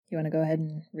You want to go ahead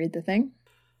and read the thing?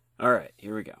 All right,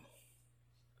 here we go.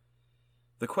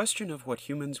 The question of what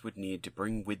humans would need to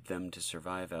bring with them to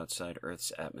survive outside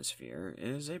Earth's atmosphere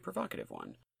is a provocative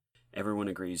one. Everyone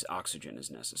agrees oxygen is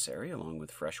necessary, along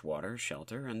with fresh water,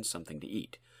 shelter, and something to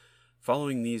eat.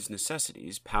 Following these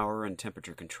necessities, power and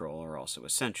temperature control are also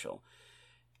essential.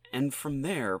 And from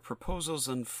there, proposals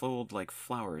unfold like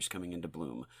flowers coming into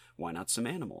bloom. Why not some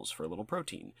animals for a little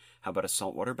protein? How about a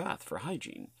saltwater bath for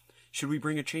hygiene? Should we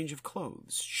bring a change of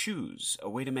clothes, shoes, a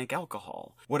way to make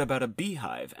alcohol? What about a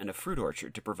beehive and a fruit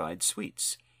orchard to provide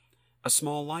sweets? A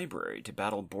small library to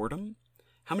battle boredom?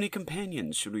 How many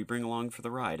companions should we bring along for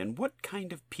the ride, and what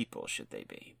kind of people should they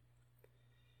be?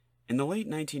 In the late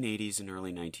 1980s and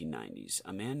early 1990s,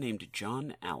 a man named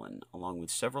John Allen, along with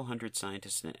several hundred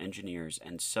scientists and engineers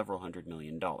and several $100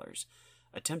 million,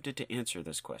 attempted to answer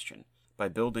this question by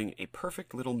building a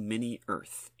perfect little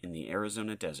mini-Earth in the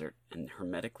Arizona desert and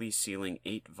hermetically sealing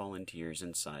 8 volunteers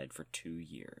inside for 2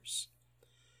 years.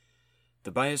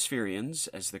 The Biospherians,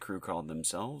 as the crew called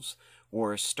themselves,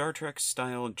 wore Star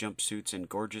Trek-style jumpsuits and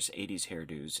gorgeous 80s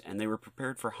hairdos, and they were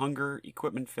prepared for hunger,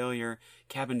 equipment failure,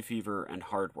 cabin fever, and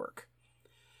hard work.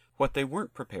 What they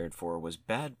weren't prepared for was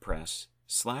bad press,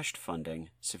 slashed funding,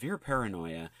 severe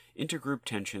paranoia, intergroup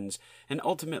tensions, and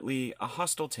ultimately a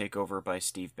hostile takeover by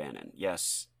Steve Bannon.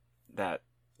 Yes, that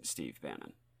Steve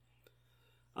Bannon.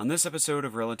 On this episode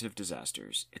of Relative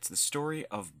Disasters, it's the story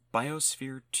of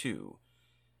Biosphere 2,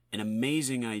 an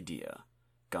amazing idea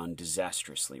gone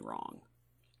disastrously wrong.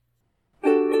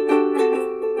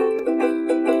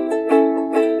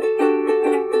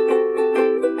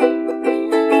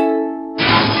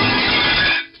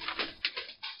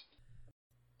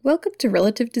 Welcome to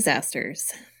Relative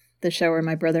Disasters, the show where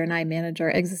my brother and I manage our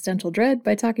existential dread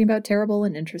by talking about terrible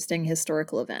and interesting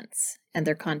historical events, and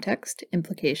their context,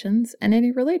 implications, and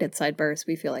any related sidebars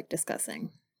we feel like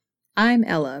discussing. I'm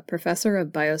Ella, professor of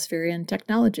Biospherian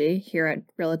Technology here at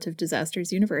Relative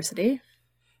Disasters University.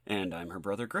 And I'm her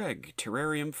brother Greg,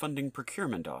 Terrarium Funding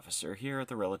Procurement Officer here at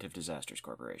the Relative Disasters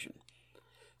Corporation.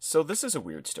 So this is a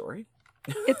weird story.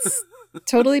 It's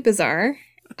totally bizarre.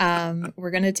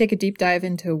 We're going to take a deep dive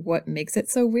into what makes it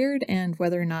so weird and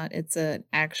whether or not it's an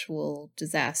actual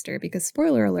disaster. Because,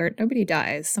 spoiler alert, nobody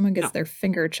dies. Someone gets their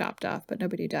finger chopped off, but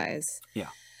nobody dies. Yeah.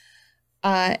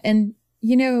 And,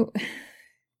 you know,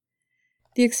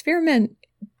 the experiment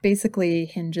basically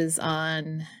hinges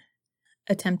on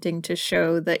attempting to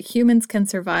show that humans can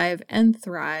survive and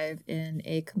thrive in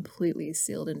a completely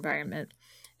sealed environment.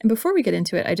 And before we get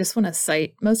into it, I just want to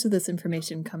cite most of this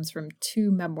information comes from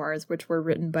 2 memoirs which were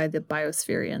written by the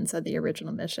Biospherians on the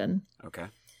original mission. Okay.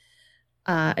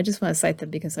 I just want to cite them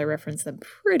because I reference them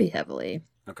pretty heavily.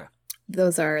 Okay.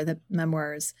 Those are the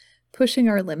memoirs Pushing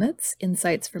Our Limits,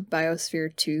 Insights from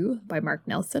Biosphere 2 by Mark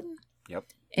Nelson. Yep.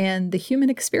 And The Human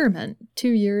Experiment, 2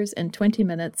 years and 20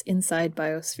 minutes Inside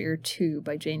Biosphere 2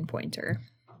 by Jane Poynter.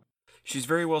 She's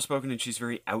very well spoken and she's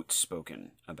very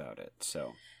outspoken about it,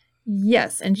 so...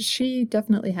 Yes, and she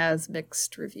definitely has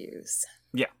mixed reviews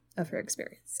of her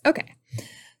experience. Okay,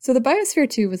 so the Biosphere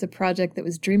 2 was a project that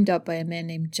was dreamed up by a man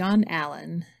named John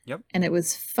Allen, and it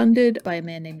was funded by a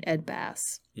man named Ed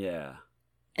Bass. Yeah.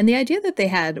 And the idea that they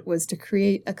had was to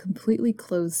create a completely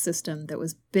closed system that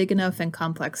was big enough and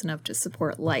complex enough to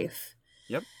support life.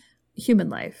 Yep. Human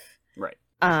life. Right.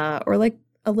 Or like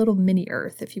a little mini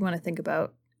Earth, if you want to think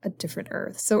about a different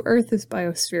Earth. So Earth is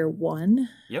Biosphere 1.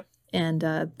 Yep. And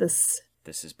this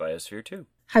is Biosphere 2.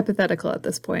 Hypothetical at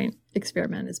this point,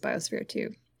 experiment is Biosphere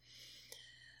 2.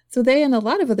 So they and a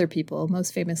lot of other people,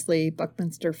 most famously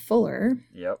Buckminster Fuller,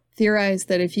 theorized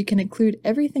that if you can include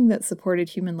everything that supported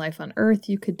human life on Earth,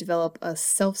 you could develop a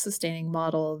self-sustaining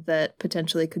model that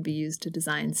potentially could be used to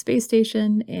design space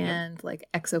station and like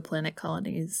exoplanet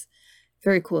colonies.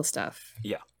 Very cool stuff.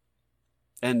 Yeah.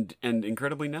 And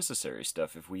incredibly necessary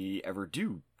stuff if we ever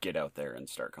do get out there and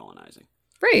start colonizing.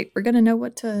 Right. We're going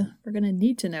to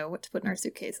need to know what to put in our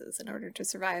suitcases in order to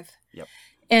survive. Yep.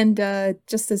 And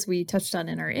just as we touched on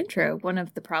in our intro, one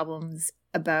of the problems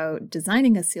about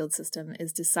designing a sealed system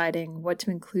is deciding what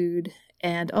to include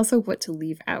and also what to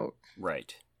leave out.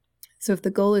 Right. So if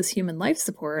the goal is human life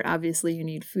support, obviously you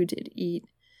need food to eat,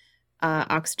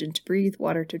 oxygen to breathe,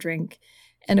 water to drink,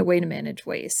 and a way to manage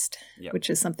waste, which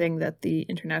is something that the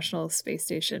International Space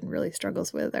Station really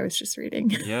struggles with. I was just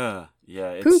reading. Yeah.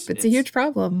 It's a huge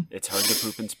problem. It's hard to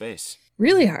poop in space.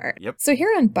 Really hard. Yep. So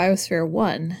here on Biosphere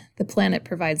 1, the planet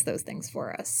provides those things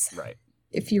for us. Right.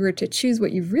 If you were to choose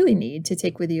what you really need to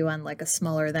take with you on like a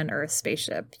smaller than Earth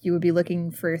spaceship, you would be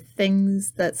looking for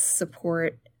things that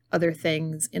support other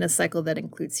things in a cycle that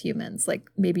includes humans. Like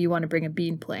maybe you want to bring a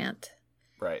bean plant.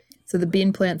 Right. So the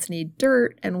bean plants need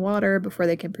dirt and water before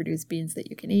they can produce beans that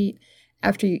you can eat.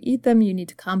 After you eat them, you need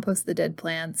to compost the dead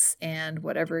plants and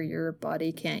whatever your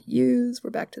body can't use,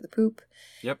 we're back to the poop,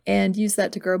 Yep. and use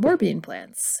that to grow more bean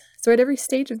plants. So at every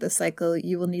stage of the cycle,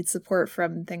 you will need support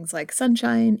from things like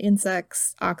sunshine,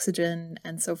 insects, oxygen,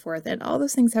 and so forth. And all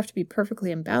those things have to be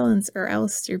perfectly in balance or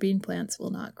else your bean plants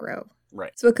will not grow.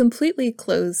 Right. So a completely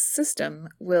closed system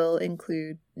will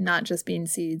include not just bean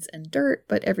seeds and dirt,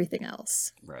 but everything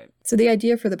else. Right. So the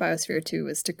idea for the biosphere, too,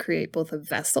 was to create both a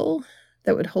vessel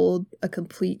that would hold a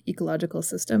complete ecological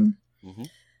system Mm-hmm.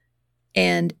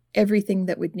 and everything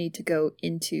that would need to go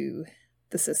into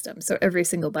the system. So every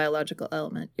single biological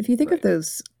element. If you think of Right.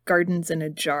 those gardens in a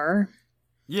jar,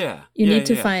 Yeah. you yeah, need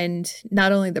to yeah. find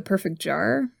not only the perfect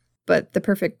jar, but the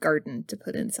perfect garden to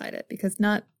put inside it, because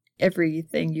not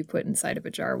everything you put inside of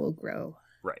a jar will grow.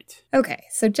 Right. Okay,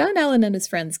 so John Allen and his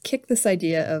friends kicked this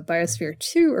idea of Biosphere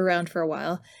 2 around for a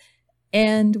while.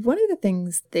 And one of the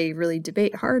things they really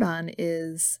debate hard on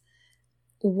is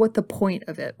what the point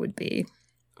of it would be.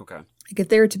 Okay. Like if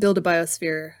they were to build a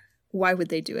biosphere, why would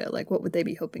they do it? Like what would they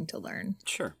be hoping to learn?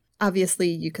 Sure. Obviously,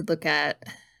 you could look at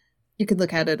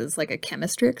it as like a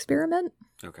chemistry experiment,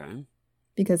 Okay.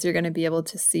 because you're going to be able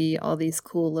to see all these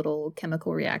cool little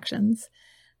chemical reactions.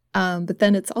 But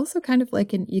then it's also kind of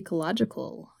like an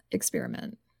ecological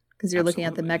experiment, because you're looking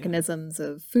at the Absolutely, yeah. mechanisms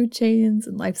of food chains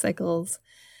and life cycles.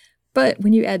 But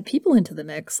when you add people into the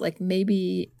mix, like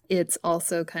maybe it's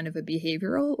also kind of a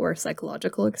behavioral or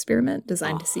psychological experiment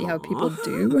designed to see how people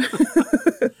do.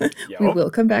 We Yup. will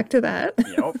come back to that.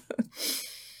 Yep.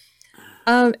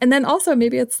 And then also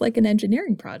maybe it's like an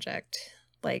engineering project.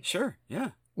 Like, Sure. Yeah.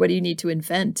 what do you need to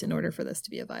invent in order for this to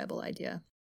be a viable idea?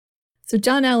 So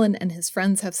John Allen and his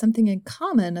friends have something in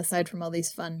common aside from all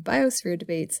these fun biosphere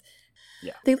debates.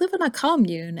 Yeah. They live in a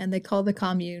commune, and they call the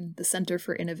commune the Center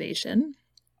for Innovation.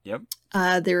 Yep.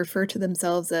 They refer to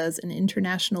themselves as an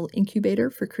international incubator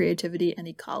for creativity and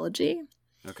ecology.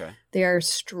 Okay. They are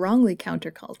strongly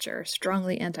counterculture,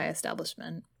 strongly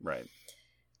anti-establishment. Right.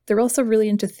 They're also really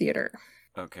into theater.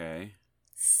 Okay.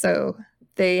 So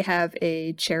they have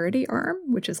a charity arm,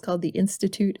 which is called the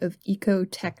Institute of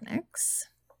Ecotechnics.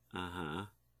 Uh-huh.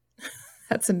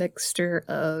 That's a mixture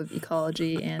of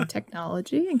ecology and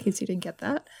technology, in case you didn't get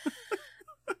that.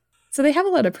 So they have a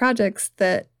lot of projects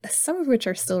that some of which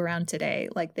are still around today.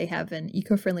 Like they have an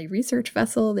eco-friendly research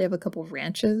vessel. They have a couple of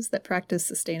ranches that practice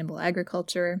sustainable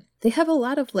agriculture. They have a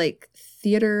lot of like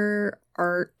theater,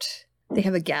 art. They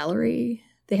have a gallery.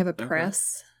 They have a Okay.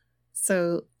 press.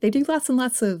 So they do lots and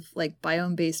lots of like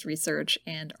biome-based research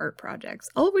and art projects,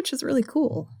 all of which is really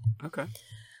cool. Okay.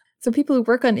 So people who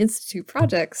work on Institute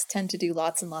projects tend to do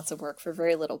lots and lots of work for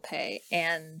very little pay.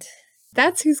 And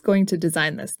that's who's going to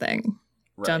design this thing.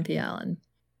 Right. John P. Allen.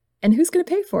 And who's going to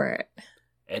pay for it?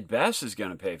 Ed Bass is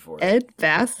going to pay for it. Ed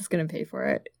Bass is going to pay for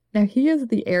it. Now, he is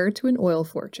the heir to an oil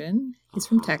fortune. He's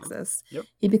from Uh-huh. Texas. Yep.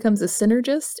 He becomes a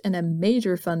synergist and a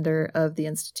major funder of the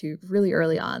Institute really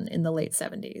early on in the late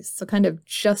 70s. So kind of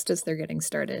just as they're getting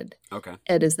started, Okay.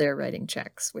 Ed is there writing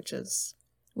checks, which is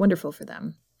wonderful for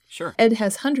them. Sure. Ed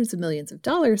has hundreds of millions of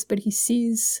dollars, but he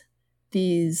sees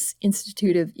these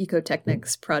Institute of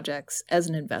Ecotechnics projects as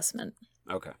an investment.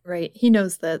 Okay. Right. He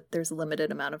knows that there's a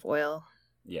limited amount of oil.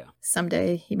 Yeah.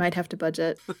 Someday he might have to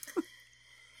budget.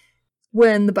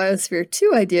 When the Biosphere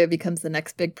 2 idea becomes the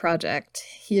next big project,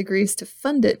 he agrees to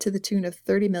fund it to the tune of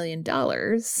 $30 million,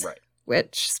 Right.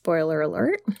 which, spoiler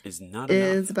alert, Is not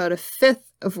is enough. about a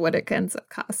fifth of what it ends up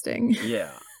costing.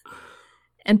 Yeah.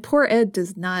 And poor Ed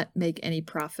does not make any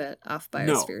profit off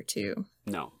Biosphere 2.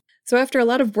 No. So after a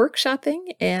lot of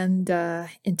workshopping and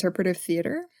interpretive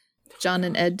theater, John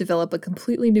and Ed develop a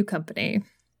completely new company.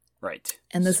 Right.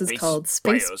 And this is called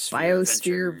Space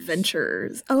Biosphere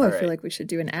Ventures. Oh, All I feel right. like we should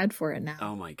do an ad for it now.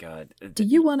 Oh my God. Do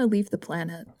you want to leave the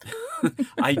planet?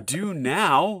 I do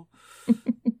now.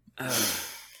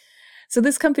 So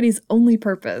this company's only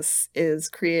purpose is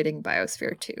creating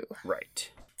Biosphere 2. Right.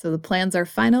 So the plans are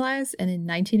finalized, and in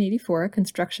 1984,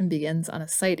 construction begins on a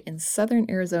site in southern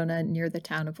Arizona near the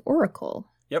town of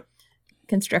Oracle. Yep.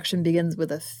 Construction begins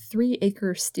with a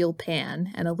 3-acre steel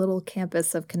pan, and a little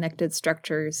campus of connected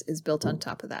structures is built on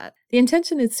top of that. The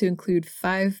intention is to include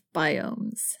 5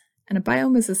 biomes. And a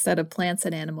biome is a set of plants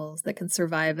and animals that can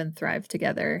survive and thrive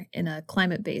together in a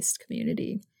climate-based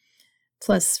community.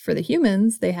 Plus, for the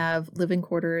humans, they have living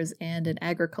quarters and an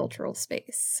agricultural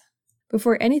space.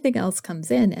 Before anything else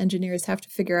comes in, engineers have to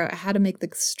figure out how to make the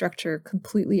structure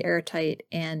completely airtight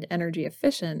and energy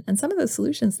efficient. And some of the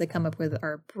solutions they come up with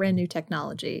are brand new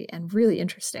technology and really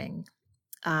interesting,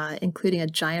 including a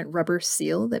giant rubber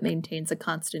seal that maintains a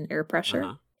constant air pressure.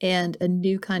 Uh-huh. and a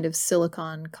new kind of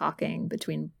silicon caulking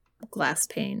between glass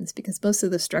panes because most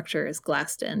of the structure is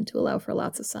glassed in to allow for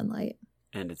lots of sunlight.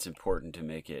 And it's important to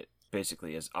make it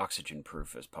basically as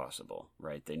oxygen-proof as possible,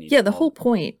 right? They need the whole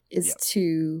point is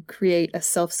to create a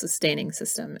self-sustaining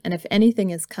system. And if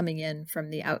anything is coming in from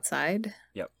the outside,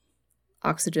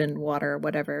 oxygen, water,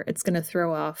 whatever, it's going to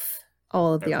throw off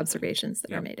all of the observations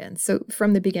that are made in. So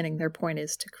from the beginning, their point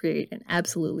is to create an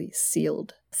absolutely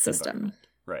sealed system.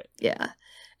 Right. Yeah.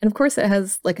 And of course, it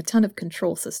has like a ton of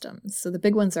control systems. So the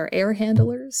big ones are air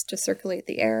handlers to circulate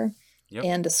the air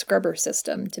and a scrubber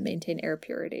system to maintain air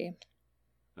purity.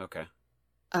 Okay.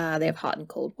 They have hot and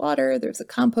cold water. There's a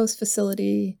compost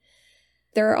facility.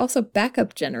 There are also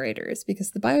backup generators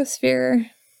because the biosphere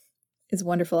is a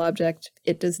wonderful object.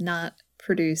 It does not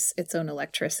produce its own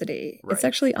electricity. Right. It's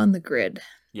actually on the grid.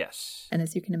 Yes. And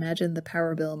as you can imagine, the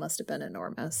power bill must have been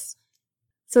enormous.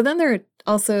 So then there are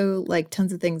also like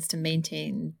tons of things to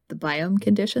maintain the biome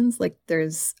conditions. Like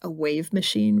there's a wave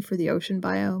machine for the ocean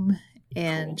biome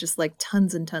and just like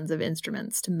tons and tons of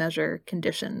instruments to measure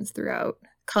conditions throughout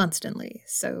constantly.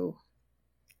 So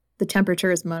the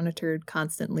temperature is monitored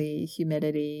constantly,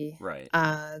 humidity,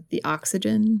 the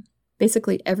oxygen,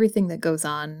 basically everything that goes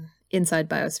on inside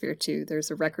Biosphere 2.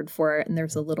 There's a record for it, and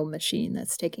there's a little machine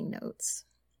that's taking notes.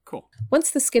 Cool.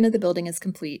 Once the skin of the building is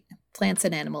complete, plants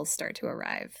and animals start to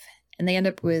arrive, and they end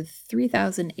up with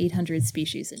 3,800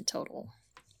 species in total.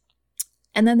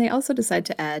 And then they also decide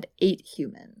to add 8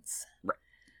 humans.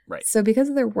 Right. So because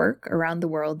of their work around the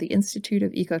world, the Institute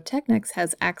of Ecotechnics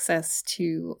has access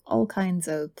to all kinds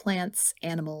of plants,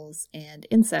 animals, and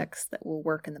insects that will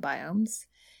work in the biomes.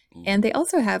 And they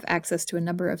also have access to a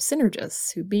number of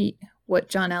synergists who meet what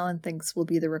John Allen thinks will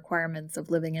be the requirements of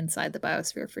living inside the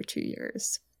biosphere for 2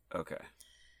 years. Okay.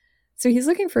 So he's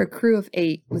looking for a crew of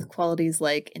 8 with qualities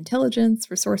like intelligence,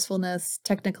 resourcefulness,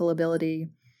 technical ability,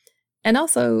 and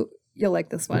also, you'll like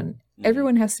this one,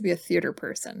 everyone has to be a theater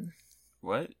person.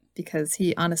 What? Because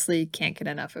he honestly can't get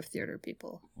enough of theater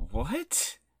people.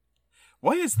 What?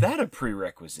 Why is that a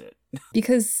prerequisite?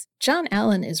 Because John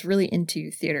Allen is really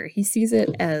into theater. He sees it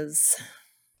as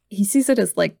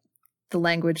like the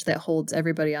language that holds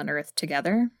everybody on Earth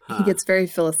together. He gets very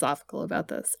philosophical about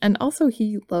this. And also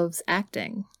he loves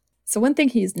acting. So one thing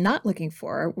he's not looking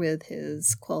for with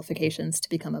his qualifications to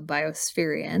become a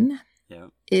biospherian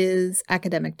is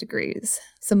academic degrees.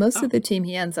 So most of the team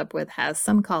he ends up with has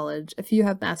some college, a few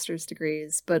have master's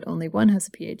degrees, but only one has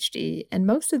a PhD, and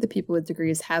most of the people with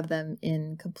degrees have them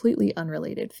in completely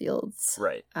unrelated fields.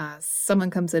 Right. Someone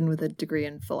comes in with a degree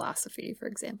in philosophy, for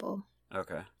example.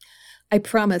 Okay. I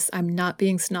promise I'm not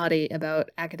being snotty about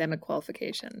academic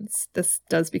qualifications. This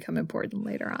does become important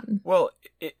later on. Well,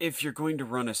 if you're going to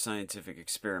run a scientific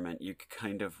experiment, you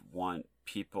kind of want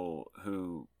people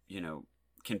who,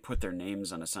 can put their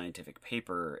names on a scientific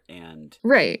paper and...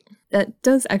 Right. That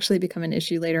does actually become an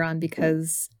issue later on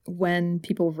because when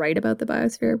people write about the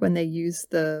biosphere, when they use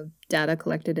the data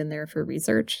collected in there for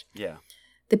research,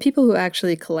 the people who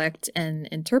actually collect and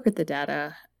interpret the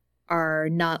data are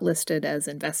not listed as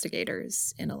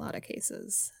investigators in a lot of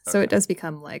cases. So it does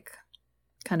become like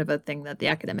kind of a thing that the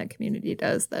academic community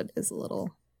does that is a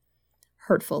little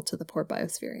hurtful to the poor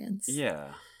biospherians.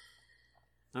 Yeah.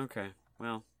 Okay.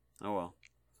 Well, oh well.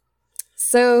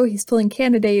 So he's pulling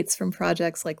candidates from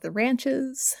projects like the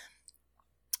ranches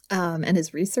and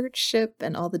his research ship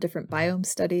and all the different biome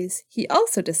studies. He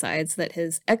also decides that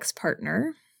his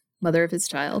ex-partner, mother of his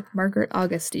child, Margaret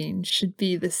Augustine, should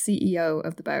be the CEO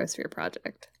of the Biosphere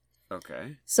Project.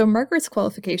 Okay. So Margaret's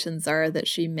qualifications are that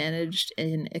she managed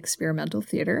in experimental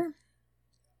theater,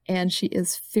 and she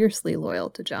is fiercely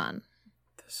loyal to John.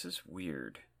 This is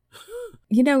weird.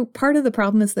 Part of the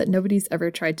problem is that nobody's ever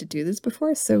tried to do this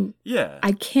before, so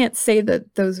I can't say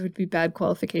that those would be bad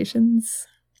qualifications.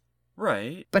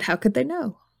 Right. But how could they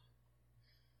know?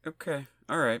 Okay.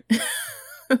 All right.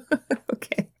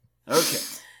 Okay. Okay.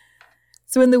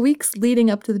 So in the weeks leading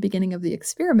up to the beginning of the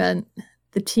experiment,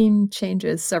 the team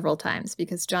changes several times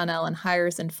because John Allen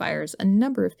hires and fires a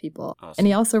number of people. Awesome. And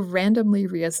he also randomly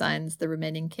reassigns the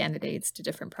remaining candidates to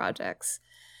different projects.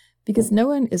 Because no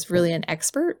one is really an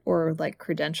expert or like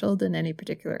credentialed in any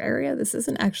particular area, this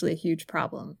isn't actually a huge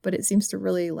problem, but it seems to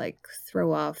really like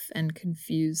throw off and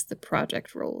confuse the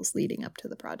project roles leading up to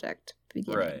the project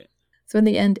beginning. Right. So in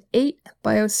the end, 8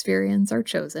 biospherians are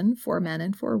chosen, 4 men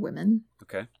and 4 women.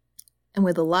 Okay. And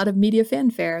with a lot of media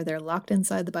fanfare, they're locked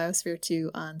inside the Biosphere 2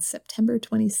 on September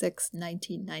 26,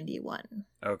 1991.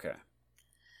 Okay.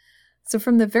 So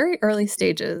from the very early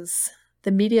stages,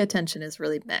 the media attention is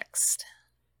really mixed.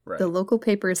 Right. The local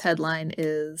paper's headline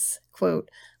is,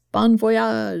 quote, "Bon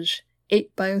voyage,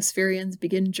 8 biospherians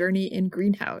begin journey in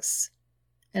greenhouse.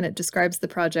 And it describes the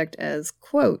project as,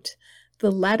 quote,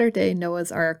 the latter-day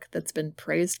Noah's Ark that's been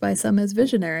praised by some as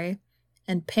visionary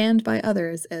and panned by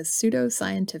others as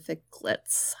pseudo-scientific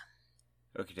glitz.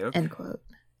 Okie doke. End quote.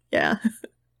 Yeah.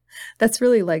 That's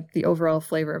really like the overall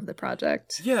flavor of the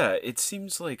project. Yeah, it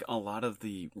seems like a lot of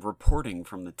the reporting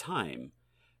from the time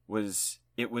was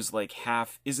like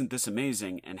half, isn't this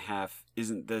amazing, and half,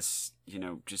 isn't this,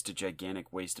 just a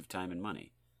gigantic waste of time and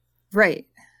money. Right.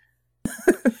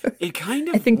 It kind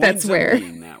of I think that's where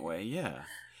being that way, yeah.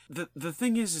 The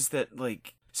thing is that,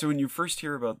 like, so when you first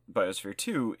hear about Biosphere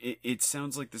 2, it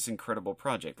sounds like this incredible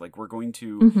project. Like, we're going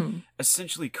to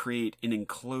essentially create an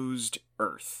enclosed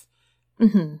Earth.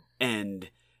 And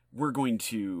we're going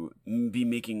to be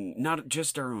making not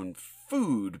just our own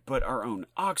food, but our own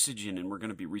oxygen, and we're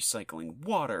going to be recycling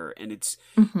water. And it's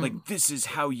like, this is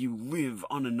how you live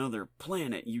on another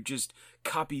planet. You just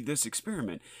copy this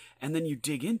experiment. And then you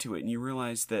dig into it and you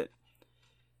realize that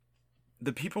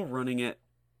the people running it,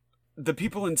 the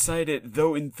people inside it,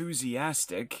 though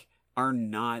enthusiastic, are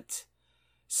not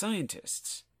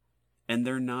scientists. And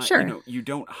they're not, you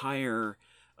don't hire,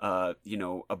 a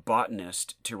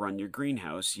botanist to run your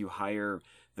greenhouse. You hire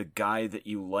the guy that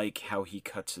you like how he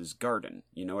cuts his garden.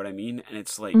 You know what I mean? And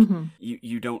it's like,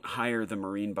 you don't hire the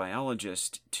marine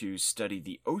biologist to study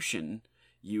the ocean.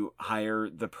 You hire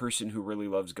the person who really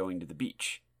loves going to the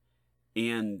beach.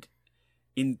 And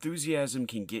enthusiasm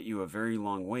can get you a very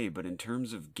long way, but in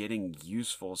terms of getting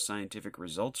useful scientific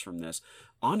results from this,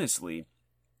 honestly,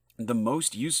 the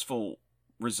most useful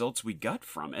results we got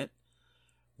from it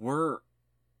were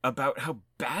about how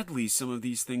badly some of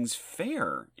these things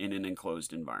fare in an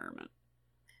enclosed environment.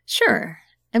 Sure.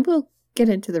 And we'll get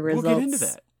into the results. We'll get into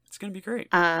that. It's going to be great.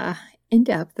 In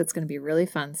depth. It's going to be really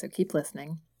fun, so keep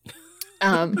listening.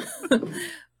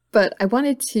 But I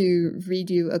wanted to read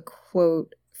you a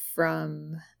quote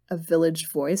from a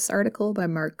Village Voice article by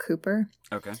Mark Cooper.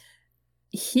 Okay.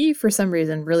 He, for some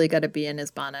reason, really got a bee in his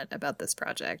bonnet about this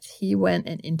project. He went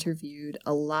and interviewed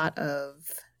a lot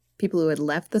of people who had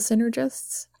left the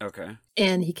Synergists. Okay.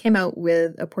 And he came out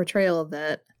with a portrayal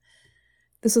that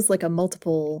this was like a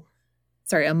multi-series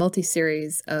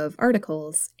of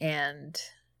articles, and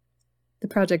the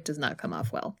project does not come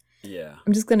off well. Yeah.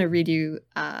 I'm just going to read you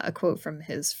a quote from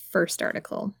his first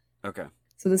article. Okay.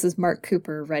 So this is Mark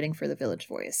Cooper writing for the Village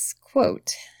Voice.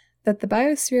 Quote, that the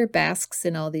biosphere basks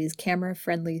in all these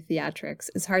camera-friendly theatrics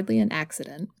is hardly an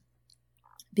accident,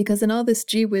 because in all this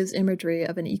gee-whiz imagery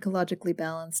of an ecologically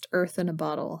balanced Earth in a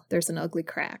bottle, there's an ugly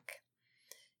crack.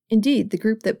 Indeed, the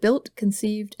group that built,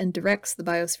 conceived, and directs the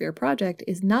Biosphere Project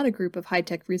is not a group of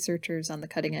high-tech researchers on the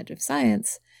cutting edge of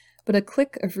science, but a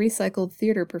clique of recycled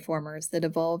theater performers that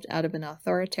evolved out of an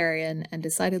authoritarian and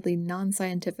decidedly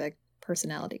non-scientific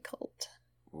personality cult.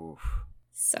 Oof.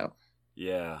 So,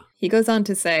 yeah. He goes on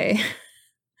to say,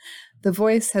 the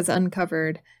Voice has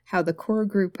uncovered how the core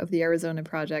group of the Arizona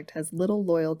Project has little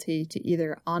loyalty to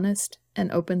either honest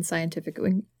and open scientific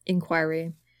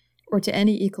inquiry or to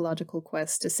any ecological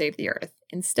quest to save the Earth.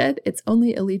 Instead, its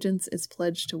only allegiance is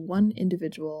pledged to one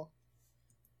individual,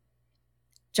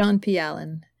 John P.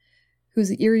 Allen,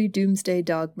 whose eerie doomsday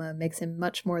dogma makes him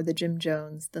much more the Jim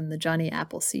Jones than the Johnny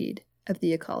Appleseed of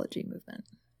the ecology movement.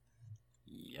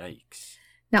 Yikes.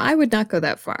 Now, I would not go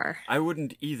that far. I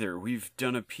wouldn't either. We've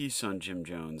done a piece on Jim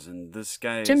Jones, and this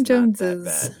guy Jim is Jones not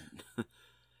that bad.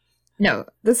 No,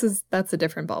 that's a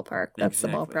different ballpark. That's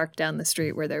Exactly. the ballpark down the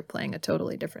street where they're playing a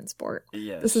totally different sport.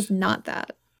 Yes. This is not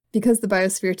that. Because the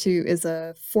Biosphere 2 is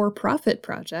a for-profit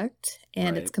project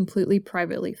and Right. it's completely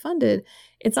privately funded,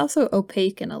 it's also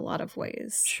opaque in a lot of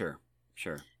ways. Sure.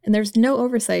 And there's no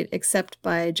oversight except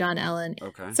by John Allen.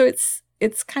 Okay. So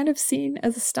it's kind of seen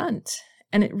as a stunt.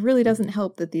 And it really doesn't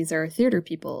help that these are theater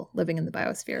people living in the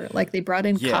biosphere. Like, they brought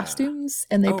in costumes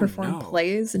and they perform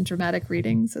plays and dramatic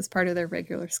readings as part of their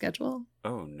regular schedule.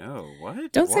 Oh, no.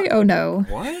 What? Don't say, oh, no.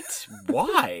 What?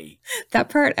 Why? That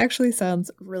part actually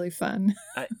sounds really fun.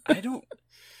 I don't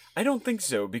think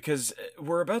so, because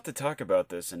we're about to talk about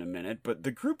this in a minute, but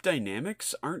the group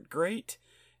dynamics aren't great,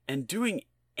 and doing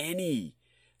any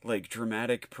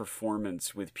dramatic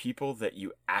performance with people that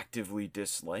you actively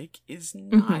dislike is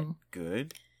not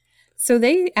good. So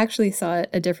they actually saw it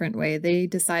a different way. They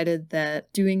decided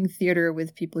that doing theater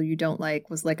with people you don't like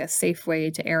was like a safe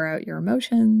way to air out your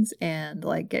emotions and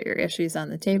get your issues on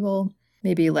the table.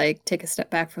 Maybe take a step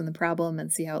back from the problem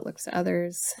and see how it looks to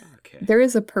others. Okay. There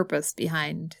is a purpose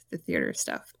behind the theater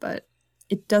stuff, but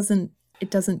it doesn't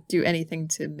do anything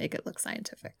to make it look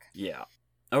scientific. Yeah.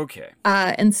 Okay.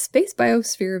 And Space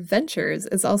Biosphere Ventures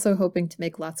is also hoping to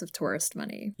make lots of tourist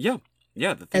money. Yeah.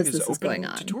 Yeah, the thing as is this is going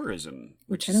open to on, tourism,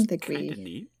 which which I is don't think kind of we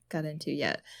neat. got into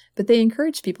yet. But they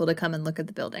encourage people to come and look at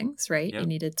the buildings, right? Yep. You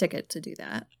need a ticket to do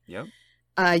that. Yep.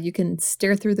 You can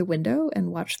stare through the window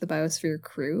and watch the Biosphere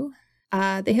crew.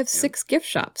 They have 6 gift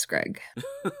shops, Greg.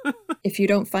 If you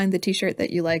don't find the t-shirt that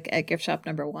you like at gift shop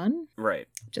number 1, Right.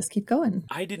 just keep going.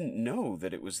 I didn't know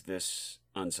that it was this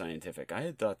unscientific. I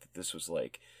had thought that this was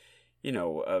like, you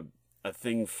know, a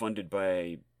thing funded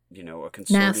by, you know, a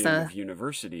consortium NASA. of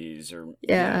universities or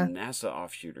Yeah. NASA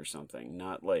offshoot or something.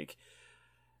 Not like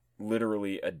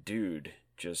literally a dude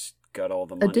just got all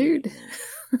the money A dude.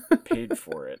 and paid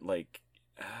for it. Like,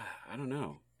 I don't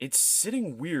know. It's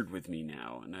sitting weird with me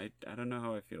now, and I don't know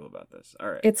how I feel about this. All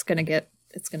right. It's gonna get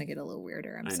a little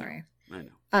weirder. I'm sorry. I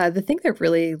know. The thing that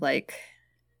really like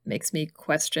makes me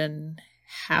question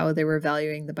how they were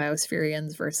valuing the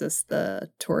Biospherians versus the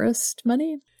tourist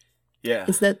money Yeah.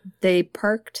 is that they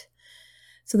parked.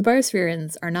 So the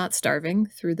Biospherians are not starving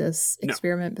through this No.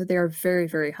 experiment, but they are very,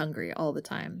 very hungry all the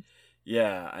time.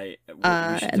 Yeah, we should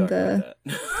and talk about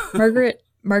that.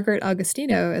 Margaret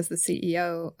Augustino, as the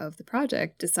CEO of the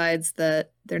project, decides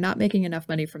that they're not making enough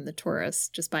money from the tourists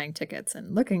just buying tickets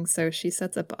and looking, so she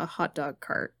sets up a hot dog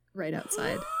cart right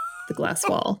outside the glass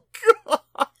wall.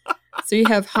 So you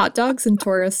have hot dogs and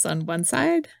tourists on one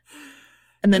side,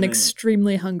 and then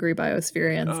extremely hungry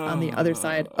Biospherians on the other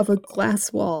side of a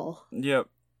glass wall. Yep.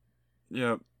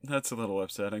 That's a little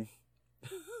upsetting.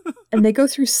 And they go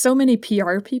through so many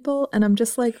PR people, and I'm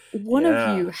just like, one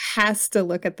of you has to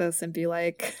look at this and be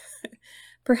like,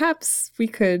 perhaps we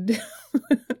could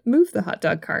move the hot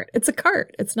dog cart. It's a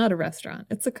cart. It's not a restaurant.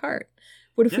 It's a cart.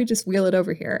 What if we just wheel it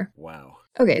over here? Wow.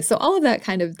 Okay, so all of that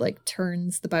kind of like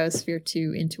turns the Biosphere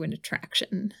 2 into an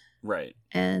attraction. Right.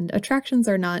 And attractions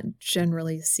are not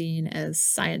generally seen as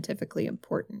scientifically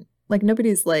important. Like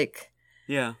nobody's like,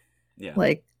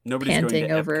 like nobody's panting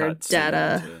going to over Epcot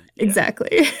data. to,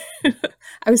 Exactly.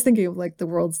 I was thinking of like the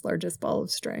world's largest ball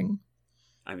of string.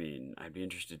 I mean, I'd be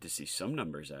interested to see some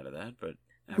numbers out of that, but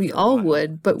we all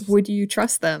would. But would you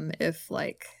trust them if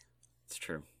like? It's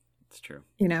true. It's true.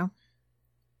 You know.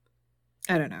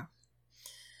 I don't know.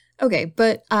 Okay,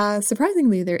 but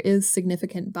surprisingly, there is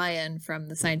significant buy-in from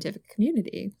the scientific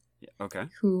community. Okay.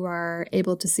 Who are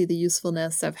able to see the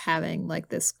usefulness of having like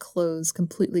this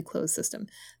completely closed system.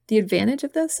 The advantage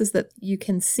of this is that you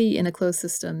can see in a closed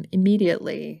system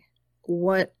immediately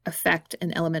what effect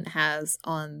an element has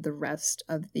on the rest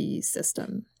of the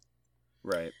system.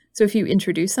 Right. So if you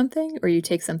introduce something or you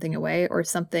take something away or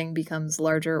something becomes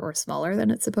larger or smaller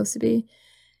than it's supposed to be,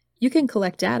 you can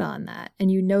collect data on that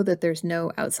and you know that there's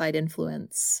no outside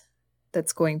influence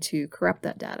that's going to corrupt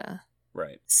that data.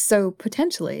 Right. So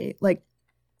potentially, like,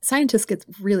 scientists get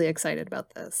really excited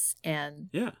about this. And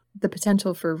the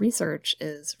potential for research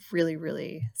is really,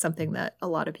 really something that a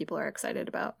lot of people are excited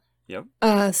about.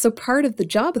 Yep. So part of the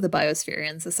job of the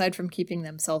Biospherians, aside from keeping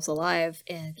themselves alive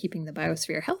and keeping the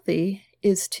biosphere healthy,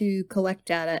 is to collect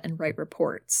data and write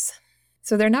reports.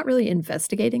 So they're not really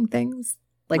investigating things,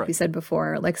 like we said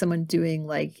before, like someone doing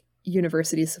like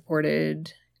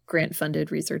university-supported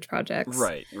grant-funded research projects.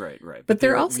 Right. But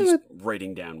they're at also least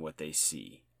writing down what they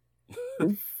see.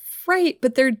 Right,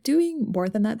 but they're doing more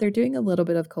than that. They're doing a little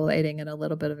bit of collating and a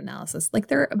little bit of analysis. Like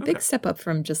they're a big step up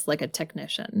from just like a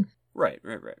technician. Right.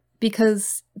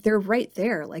 Because they're right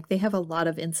there. Like they have a lot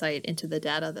of insight into the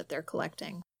data that they're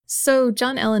collecting. So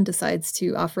John Ellen decides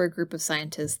to offer a group of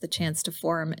scientists the chance to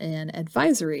form an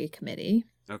advisory committee.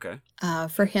 Okay.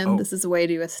 For him, this is a way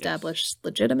to establish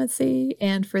legitimacy,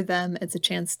 and for them, it's a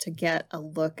chance to get a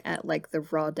look at like the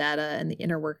raw data and the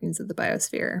inner workings of the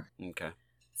biosphere. Okay.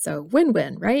 So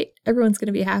win-win, right? Everyone's going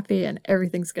to be happy and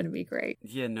everything's going to be great.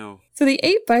 Yeah, no. So the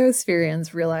 8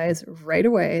 Biospherians realize right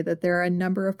away that there are a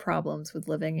number of problems with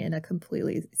living in a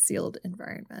completely sealed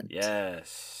environment.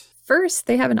 Yes. First,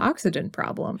 they have an oxygen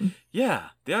problem. Yeah,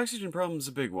 the oxygen problem is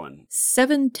a big one.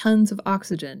 7 tons of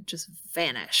oxygen just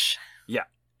vanish. Yeah.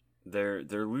 They're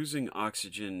losing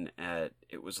oxygen at,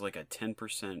 it was like a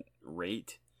 10%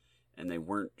 rate, and they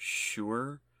weren't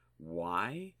sure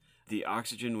why. The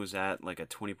oxygen was at like a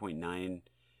 20.9%,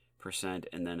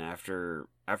 and then after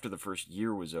the first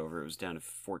year was over, it was down to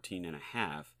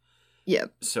 14.5%.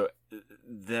 Yep. So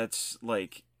that's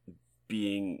like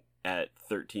being at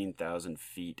 13,000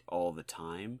 feet all the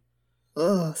time.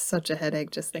 Oh, such a headache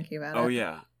just thinking about it. Oh,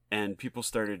 yeah. And people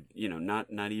started,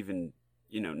 not even,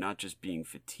 not just being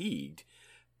fatigued,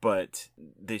 but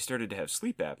they started to have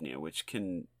sleep apnea, which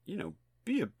can,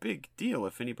 be a big deal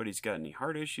if anybody's got any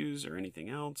heart issues or anything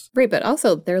else. Right, but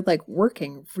also they're like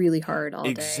working really hard all day.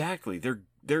 Exactly.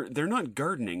 They're not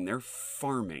gardening, they're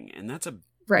farming, and that's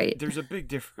right. There's a big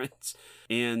difference.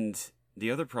 And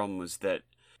the other problem was that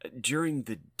during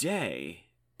the day,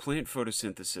 plant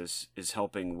photosynthesis is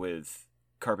helping with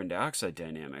carbon dioxide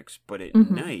dynamics, but at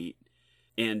night,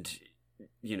 and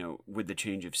with the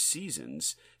change of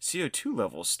seasons, CO2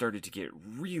 levels started to get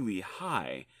really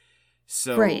high.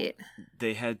 So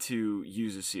they had to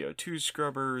use a CO2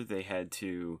 scrubber. They had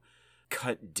to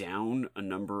cut down a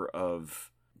number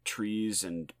of trees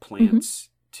and plants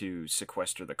to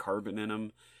sequester the carbon in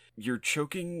them. You're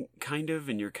choking kind of,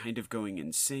 and you're kind of going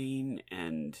insane.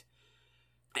 And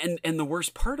the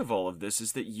worst part of all of this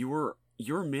is that your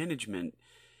management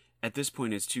at this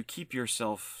point is to keep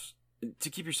yourself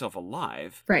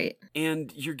alive. Right.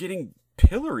 And you're getting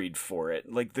pilloried for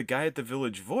it. Like the guy at the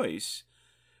Village Voice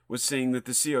was saying that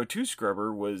the CO2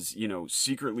 scrubber was,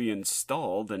 secretly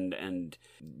installed, and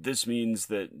this means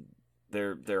that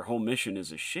their whole mission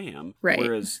is a sham. Right.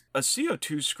 Whereas a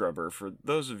CO2 scrubber, for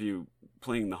those of you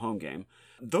playing the home game,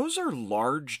 those are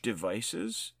large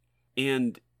devices,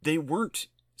 and they weren't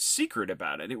secret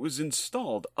about it. It was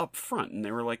installed up front, and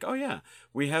they were like, oh yeah,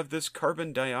 we have this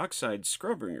carbon dioxide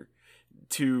scrubber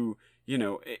to,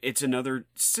 it's another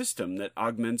system that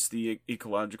augments the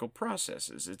ecological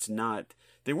processes. It's not,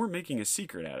 they weren't making a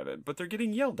secret out of it, but they're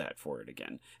getting yelled at for it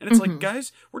again. And it's like,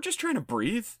 guys, we're just trying to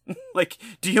breathe. Like,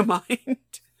 do you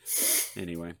mind?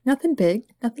 Anyway. Nothing big.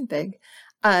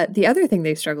 The other thing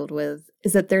they struggled with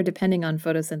is that they're depending on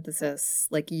photosynthesis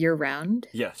like year round.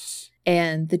 Yes.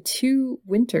 And the 2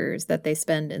 winters that they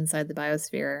spend inside the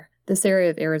biosphere, this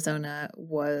area of Arizona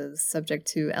was subject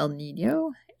to El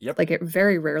Nino. Yep. Like it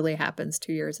very rarely happens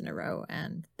 2 years in a row,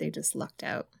 and they just lucked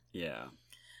out. Yeah.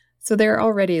 So they're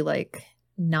already like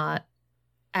not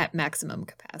at maximum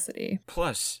capacity.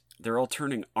 Plus, they're all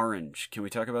turning orange. Can we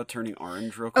talk about turning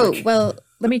orange real Oh, quick? well,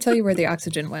 let me tell you where the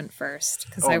oxygen went first.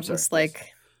 Because I was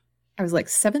like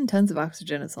 7 tons of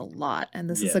oxygen is a lot. And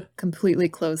this is a completely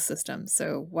closed system.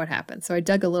 So what happened? So I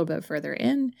dug a little bit further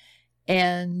in,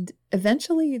 and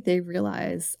eventually they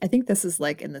realized, I think this is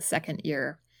like in the 2nd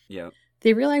year. Yeah.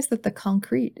 They realized that the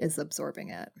concrete is absorbing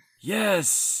it.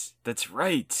 Yes, that's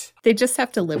right. They just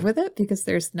have to live with it because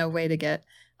there's no way to get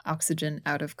oxygen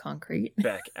out of concrete.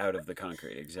 Back out of the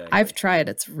concrete, exactly. I've tried.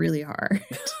 It's really hard.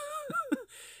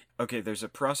 Okay, there's a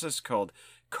process called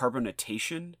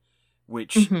carbonatation,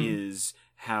 which is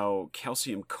how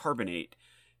calcium carbonate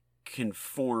can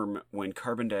form when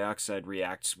carbon dioxide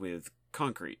reacts with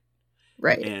concrete.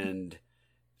 Right. And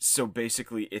so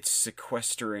basically it's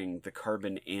sequestering the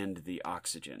carbon and the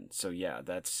oxygen. So yeah,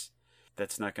 that's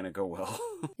not going to go well.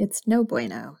 It's no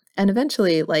bueno. And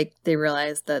eventually, like, they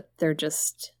realize that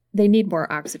they need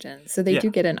more oxygen. So they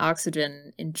do get an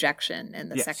oxygen injection in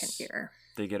the 2nd year.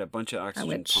 They get a bunch of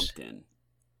oxygen pumped in.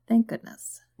 Thank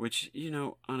goodness. Which,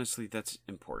 honestly, that's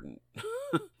important.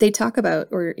 They talk about,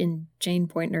 or in Jane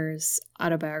Pointner's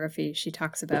autobiography, she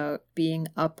talks about being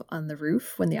up on the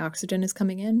roof when the oxygen is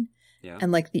coming in. Yeah.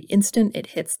 And like the instant it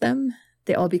hits them,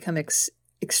 they all become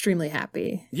extremely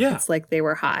happy. Yeah. It's like they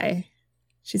were high.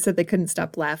 She said they couldn't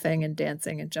stop laughing and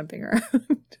dancing and jumping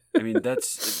around. I mean,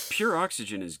 that's pure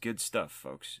oxygen is good stuff,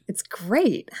 folks. It's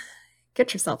great.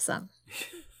 Get yourself some.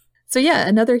 So yeah,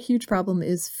 another huge problem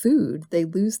is food. They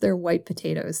lose their white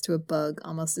potatoes to a bug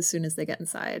almost as soon as they get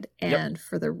inside. And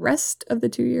for the rest of the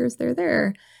 2 years they're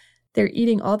there, they're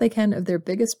eating all they can of their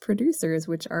biggest producers,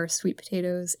 which are sweet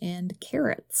potatoes and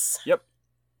carrots. Yep.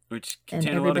 Which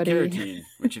contain a lot of carotene,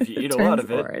 which if you eat a lot of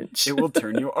it, it will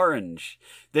turn you orange.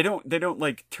 They don't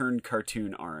like turn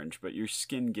cartoon orange, but your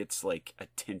skin gets like a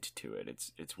tint to it.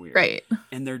 It's weird. Right.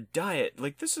 And their diet,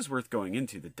 like this is worth going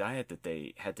into, the diet that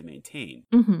they had to maintain.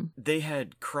 They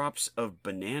had crops of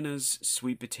bananas,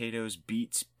 sweet potatoes,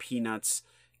 beets, peanuts,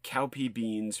 cowpea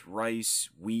beans, rice,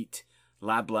 wheat,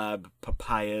 lab,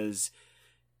 papayas,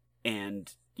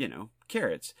 and,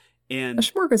 carrots. And a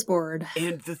smorgasbord.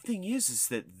 And the thing is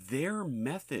that their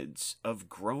methods of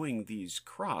growing these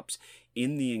crops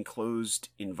in the enclosed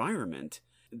environment,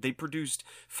 they produced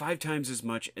 5 times as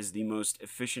much as the most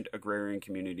efficient agrarian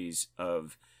communities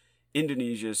of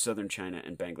Indonesia, southern China,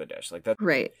 and Bangladesh. Like that.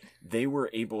 Right. They were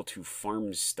able to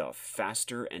farm stuff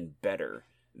faster and better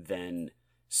than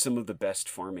some of the best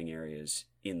farming areas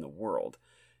in the world.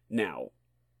 Now,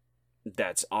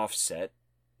 that's offset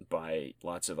by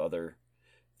lots of other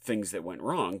things that went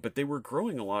wrong, but they were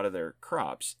growing a lot of their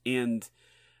crops. And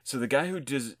so the guy who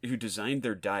designed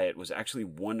their diet was actually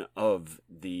one of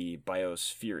the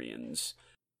biospherians,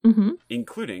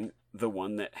 including the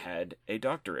one that had a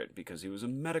doctorate because he was a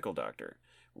medical doctor.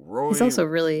 Roy He's also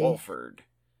really Walford.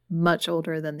 Much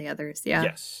older than the others.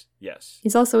 Yeah. Yes.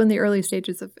 He's also in the early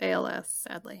stages of ALS,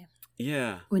 sadly.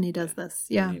 Yeah. When he does this.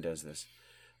 Yeah. When he does this.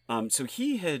 So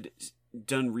he had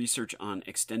done research on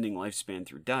extending lifespan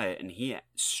through diet, and he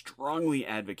strongly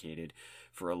advocated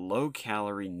for a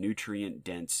low-calorie,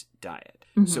 nutrient-dense diet.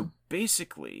 So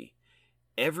basically,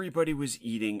 everybody was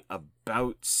eating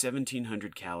about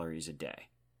 1,700 calories a day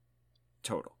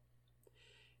total.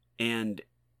 And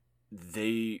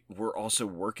they were also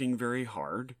working very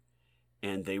hard,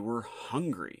 and they were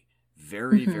hungry.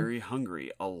 Very, very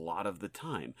hungry a lot of the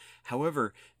time.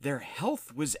 However, their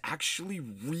health was actually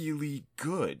really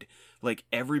good. Like,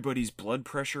 everybody's blood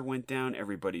pressure went down,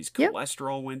 everybody's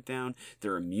cholesterol went down,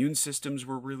 their immune systems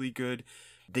were really good.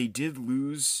 They did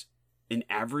lose an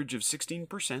average of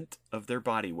 16% of their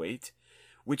body weight,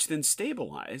 which then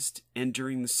stabilized, and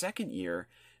during the second year,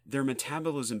 their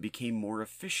metabolism became more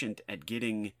efficient at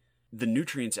getting the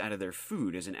nutrients out of their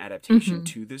food as an adaptation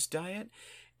to this diet.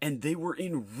 And they were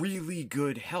in really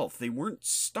good health. They weren't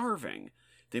starving.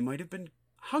 They might have been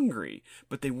hungry,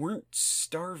 but they weren't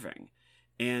starving.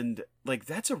 And, like,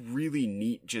 that's a really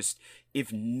neat, just,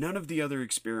 if none of the other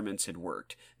experiments had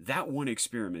worked, that one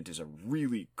experiment is a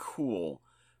really cool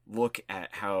look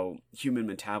at how human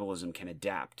metabolism can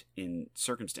adapt in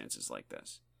circumstances like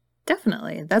this.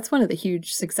 Definitely. That's one of the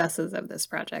huge successes of this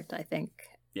project, I think.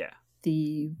 Yeah.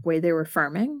 The way they were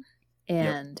farming.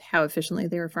 And how efficiently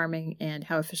they were farming, and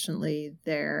how efficiently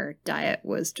their diet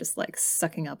was just like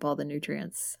sucking up all the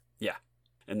nutrients. Yeah.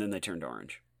 And then they turned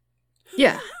orange.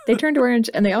 Yeah. They turned orange,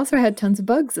 and they also had tons of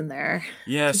bugs in there.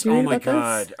 Yes. Oh my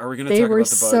God. Are we going to talk about the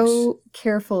bugs? They were so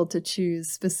careful to choose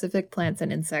specific plants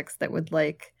and insects that would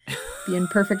like be in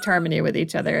perfect harmony with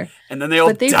each other. And then they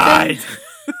all died.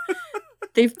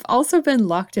 They've also been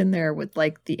locked in there with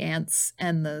like the ants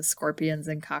and the scorpions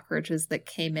and cockroaches that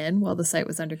came in while the site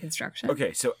was under construction.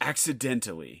 Okay, so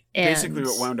accidentally, basically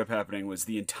what wound up happening was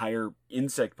the entire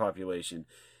insect population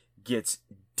gets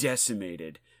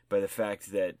decimated by the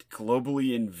fact that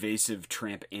globally invasive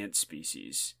tramp ant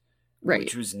species,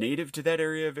 which was native to that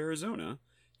area of Arizona,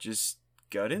 just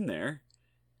got in there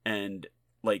and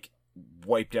like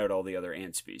wiped out all the other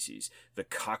ant species. The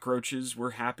cockroaches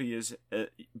were happy as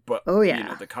but you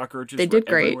know, the cockroaches they did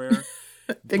great. Everywhere.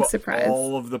 Big surprise.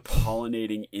 All of the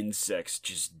pollinating insects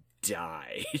just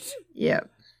died. Yep.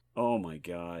 Oh my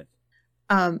God.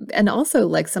 And also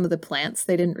like some of the plants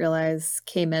they didn't realize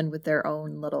came in with their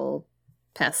own little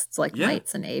pests like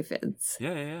mites and aphids.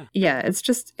 Yeah,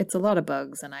 it's a lot of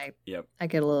bugs, and I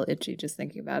get a little itchy just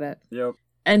thinking about it. Yep.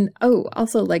 And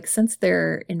also like since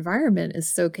their environment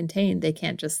is so contained, they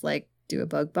can't just like do a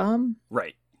bug bomb.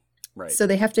 Right. So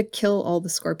they have to kill all the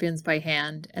scorpions by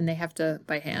hand, and they have to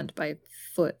by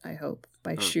foot, I hope,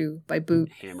 by shoe, by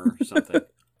boot, hammer, something.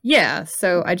 Yeah,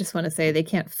 so I just want to say they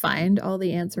can't find all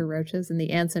the ants or roaches, and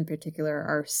the ants in particular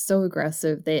are so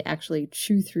aggressive they actually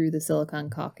chew through the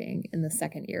silicon caulking in the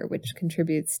second year, which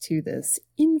contributes to this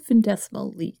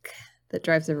infinitesimal leak that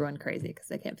drives everyone crazy because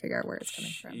they can't figure out where it's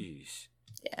coming from.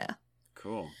 Yeah.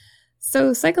 Cool.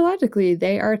 So psychologically,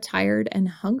 they are tired and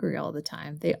hungry all the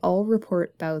time. They all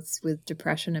report bouts with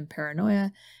depression and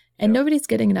paranoia, and nobody's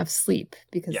getting enough sleep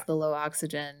because the low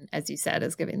oxygen, as you said,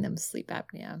 is giving them sleep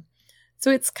apnea.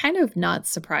 So it's kind of not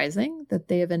surprising that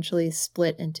they eventually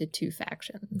split into two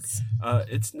factions.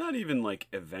 It's not even like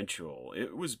eventual.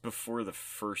 It was before the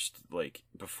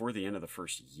end of the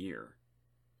first year.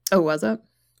 Oh, was it?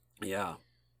 Yeah.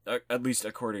 At least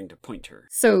according to Poynter.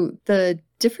 So the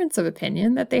difference of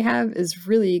opinion that they have is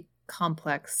really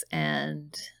complex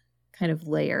and kind of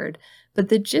layered. But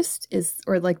the gist is,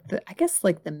 or like the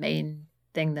main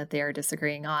thing that they are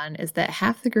disagreeing on is that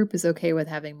half the group is okay with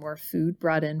having more food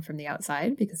brought in from the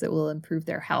outside because it will improve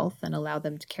their health and allow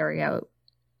them to carry out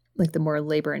like the more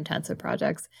labor intensive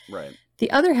projects. Right. The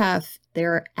other half,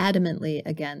 they're adamantly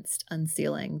against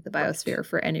unsealing the biosphere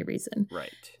for any reason.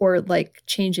 Right. Or like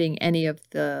changing any of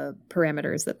the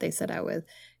parameters that they set out with.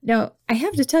 Now, I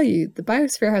have to tell you, the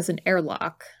biosphere has an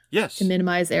airlock. Yes. To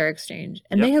minimize air exchange.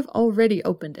 And they have already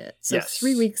opened it. So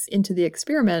 3 weeks into the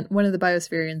experiment, one of the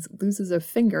biospherians loses a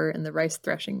finger in the rice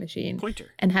threshing machine.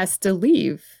 Poynter. And has to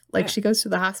leave. Like she goes to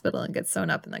the hospital and gets sewn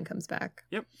up and then comes back.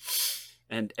 Yep.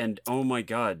 And oh my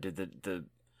God, did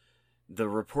the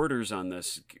reporters on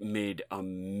this made a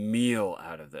meal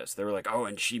out of this. They were like, oh,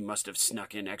 and she must have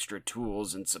snuck in extra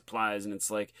tools and supplies. And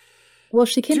it's like, well,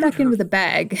 she came back in with a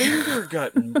bag. Finger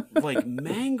got like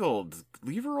mangled.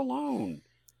 Leave her alone.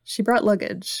 She brought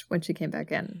luggage when she came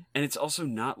back in. And it's also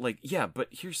not like, but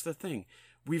here's the thing.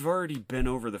 We've already been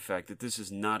over the fact that this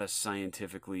is not a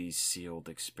scientifically sealed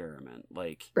experiment.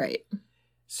 Like, right.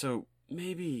 So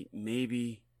maybe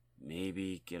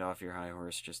get off your high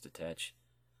horse just a touch.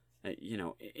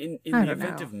 In the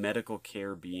event of medical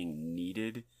care being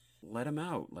needed, let them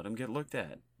out. Let them get looked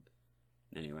at.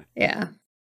 Anyway. Yeah.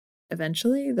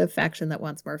 eventually the faction that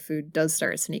wants more food does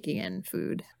start sneaking in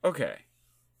food. Okay.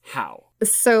 How?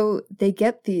 So they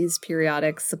get these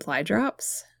periodic supply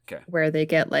drops Okay. where they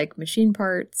get like machine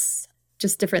parts,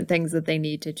 just different things that they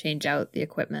need to change out the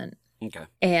equipment. Okay.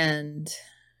 And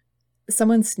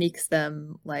someone sneaks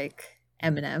them like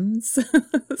M&Ms.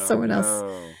 Someone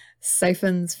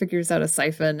else figures out a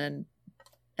siphon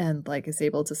and like is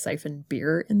able to siphon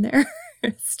beer in there.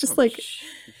 It's just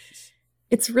Jeez.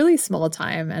 It's really small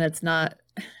time, and it's not.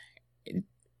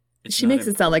 She makes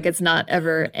it sound like it's not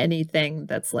ever anything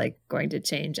that's like going to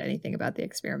change anything about the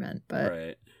experiment. But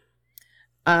right.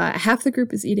 Half the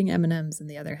group is eating M&Ms, and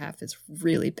the other half is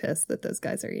really pissed that those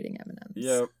guys are eating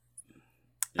M&Ms.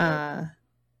 Yep.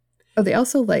 They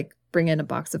also like bring in a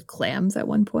box of clams at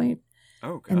one point.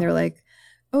 Oh, God. And they're like,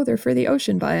 oh, they're for the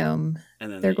ocean biome.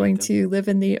 And then they're going to live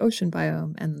in the ocean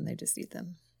biome, and then they just eat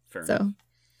them. Fair enough.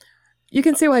 You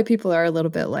can see why people are a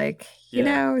little bit like, you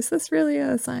know, is this really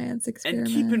a science experiment?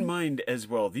 And keep in mind as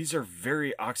well, these are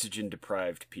very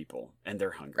oxygen-deprived people, and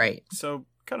they're hungry. Right. So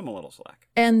cut them a little slack.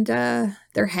 And they're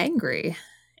hangry,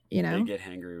 you know? They get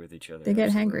hangry with each other. They get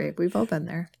absolutely. hangry. We've all been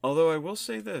there. Although I will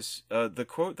say this, the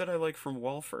quote that I like from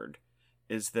Walford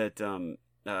is that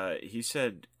he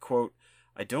said, quote,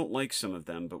 "I don't like some of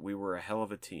them, but we were a hell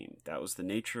of a team. That was the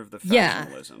nature of the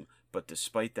factionalism. Yeah. But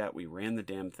despite that, we ran the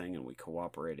damn thing and we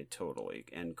cooperated totally,"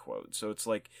 end quote. So it's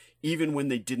like, even when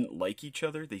they didn't like each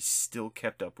other, they still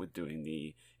kept up with doing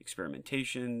the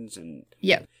experimentations. And,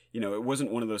 you know, it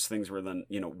wasn't one of those things where then,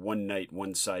 you know, one night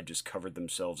one side just covered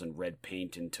themselves in red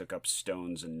paint and took up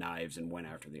stones and knives and went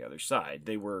after the other side.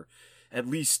 They were at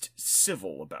least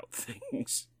civil about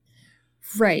things.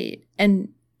 Right.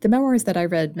 And the memoirs that I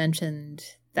read mentioned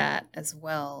that as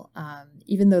well.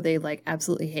 Even though they like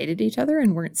absolutely hated each other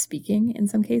and weren't speaking in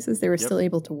some cases, they were still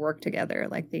able to work together.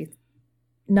 Like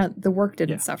the work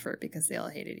didn't suffer because they all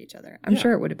hated each other. I'm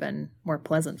sure it would have been more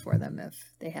pleasant for them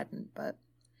if they hadn't, but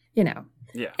you know.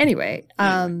 Yeah. Anyway,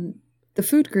 the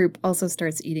food group also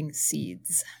starts eating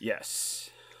seeds. Yes.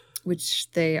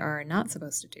 Which they are not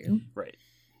supposed to do. Right.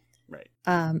 Right.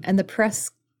 And the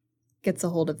press gets a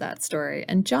hold of that story,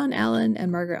 and John Allen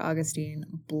and Margaret Augustine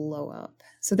blow up.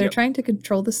 So they're trying to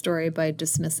control the story by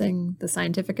dismissing the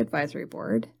scientific advisory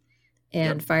board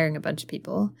and firing a bunch of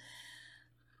people.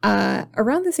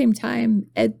 Around the same time,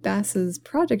 Ed Bass's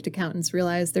project accountants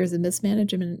realize there's a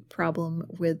mismanagement problem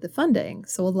with the funding.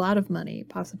 So a lot of money,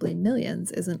 possibly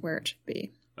millions, isn't where it should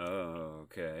be. Oh,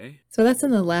 okay. So that's in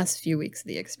the last few weeks of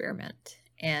the experiment,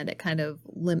 and it kind of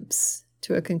limps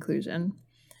to a conclusion.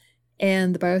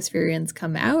 And the Biospherians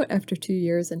come out after 2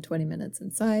 years and 20 minutes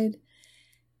inside.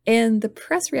 And the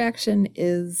press reaction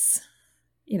is,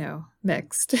 you know,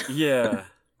 mixed. Yeah.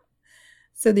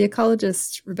 So the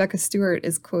ecologist Rebecca Stewart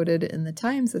is quoted in the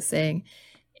Times as saying,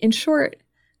 "In short,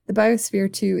 the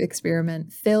Biosphere 2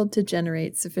 experiment failed to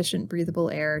generate sufficient breathable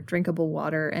air, drinkable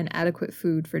water, and adequate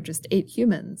food for just 8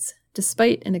 humans,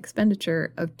 despite an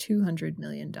expenditure of $200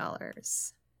 million."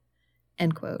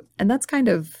 End quote. And that's kind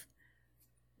of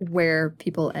where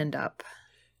people end up.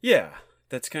 Yeah,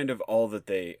 that's kind of all that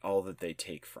they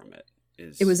take from it.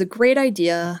 It was a great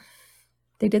idea.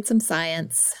 They did some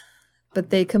science, but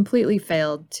they completely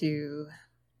failed to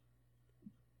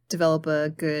develop a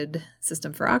good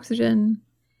system for oxygen.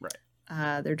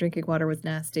 Right. Their drinking water was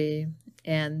nasty,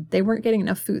 and they weren't getting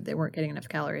enough food. They weren't getting enough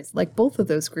calories. Like, both of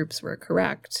those groups were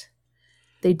correct.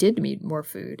 They did need more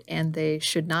food, and they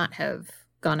should not have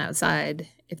gone outside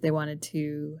if they wanted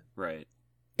to. Right.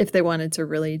 If they wanted to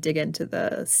really dig into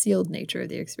the sealed nature of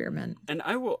the experiment. And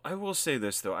I will say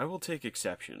this, though. I will take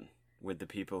exception with the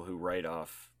people who write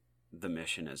off the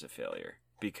mission as a failure,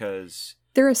 because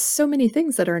there are so many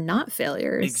things that are not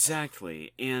failures.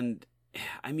 Exactly. And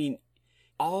I mean,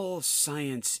 all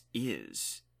science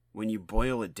is, when you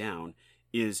boil it down,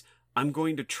 is I'm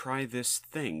going to try this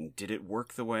thing. Did it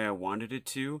work the way I wanted it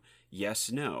to?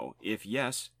 Yes, no. If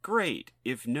yes, great.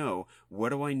 If no, what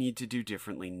do I need to do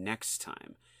differently next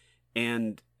time?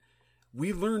 And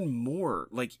we learn more,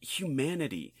 like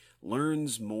humanity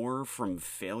learns more from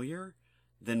failure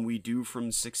than we do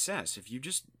from success. If you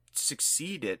just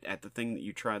succeed at the thing that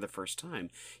you try the first time,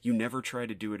 you never try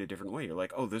to do it a different way. You're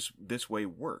like, oh, this way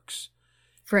works.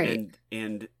 Right.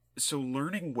 And so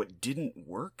learning what didn't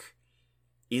work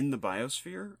in the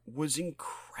biosphere was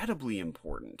incredibly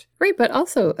important. Right, but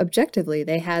also objectively,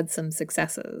 they had some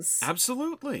successes.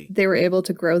 Absolutely. They were able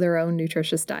to grow their own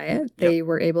nutritious diet. They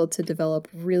were able to develop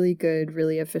really good,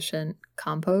 really efficient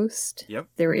compost. Yep.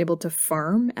 They were able to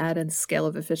farm at a scale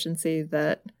of efficiency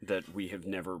that we have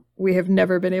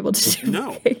never been able to do.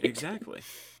 No, exactly.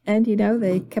 And, you know,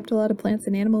 they kept a lot of plants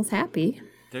and animals happy.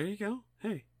 There you go.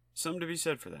 Hey, something to be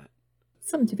said for that.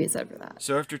 Something to be said for that.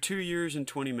 So after 2 years and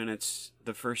 20 minutes,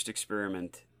 the first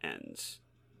experiment ends.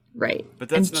 Right. But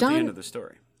that's not the end of the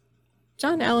story.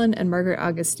 John Allen and Margaret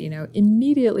Augustino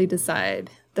immediately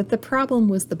decide that the problem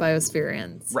was the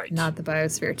Biospherians, right, not the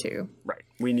Biosphere 2. Right.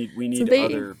 We need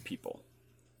other people.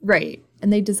 Right.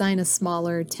 And they design a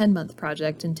smaller 10-month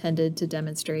project intended to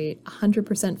demonstrate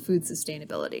 100% food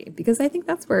sustainability. Because I think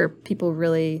that's where people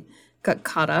really got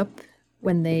caught up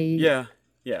when they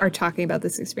are talking about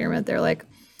this experiment. They're like,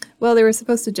 well, they were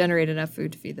supposed to generate enough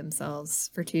food to feed themselves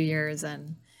for 2 years,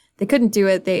 and they couldn't do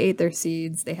it. They ate their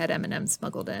seeds. They had M&Ms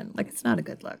smuggled in. Like, it's not a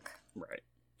good look. Right.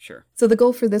 Sure. So the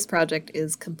goal for this project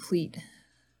is complete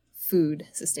food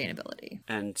sustainability.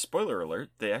 And spoiler alert,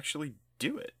 they actually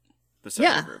do it. The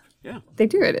second group. Yeah. They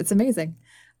do it. It's amazing.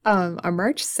 On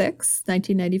March 6,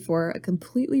 1994, a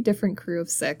completely different crew of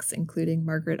 6, including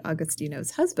Margaret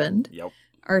Augustino's husband,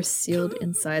 are sealed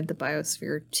inside the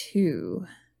Biosphere 2.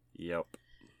 Yep.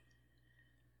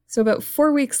 So about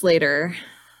 4 weeks later,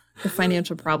 the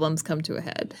financial problems come to a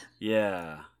head.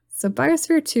 Yeah. So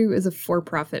Biosphere 2 is a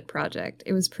for-profit project.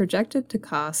 It was projected to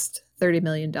cost $30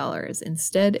 million.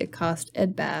 Instead, it cost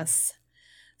Ed Bass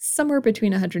somewhere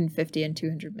between 150 and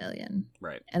 200 million.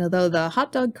 Right. And although the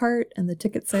hot dog cart and the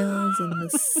ticket sales and the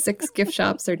 6 gift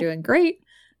shops are doing great,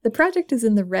 the project is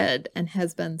in the red and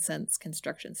has been since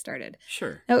construction started.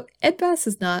 Sure. Now, Ed Bass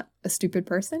is not a stupid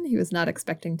person. He was not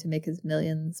expecting to make his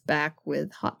millions back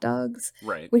with hot dogs.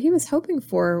 Right. What he was hoping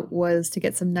for was to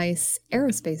get some nice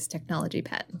aerospace technology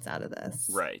patents out of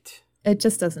this. Right. It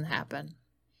just doesn't happen.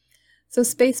 So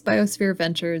Space Biosphere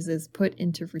Ventures is put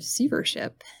into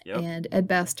receivership, and Ed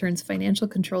Bass turns financial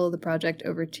control of the project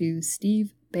over to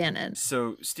Steve Bannon.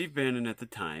 So Steve Bannon at the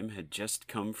time had just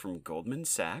come from Goldman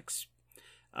Sachs,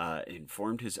 and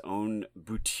formed his own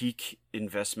boutique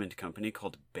investment company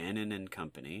called Bannon and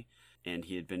Company, and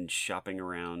he had been shopping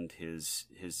around his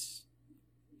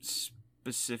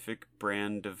specific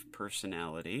brand of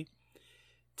personality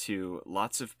to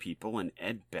lots of people, and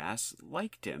Ed Bass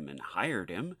liked him and hired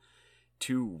him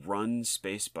to run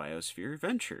Space Biosphere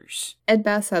Ventures. Ed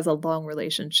Bass has a long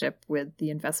relationship with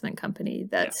the investment company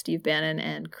that Steve Bannon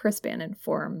and Chris Bannon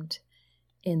formed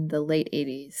in the late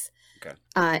 80s. Okay.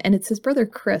 And it's his brother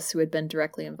Chris who had been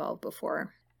directly involved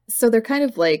before. So they're kind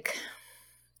of like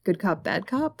good cop, bad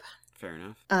cop. Fair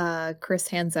enough. Chris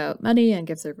hands out money and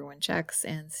gives everyone checks,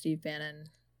 and Steve Bannon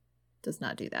does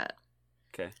not do that.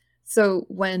 Okay. So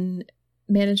when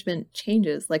management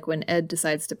changes, like when Ed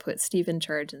decides to put Steve in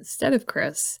charge instead of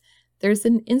Chris, there's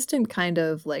an instant kind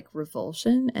of like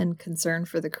revulsion and concern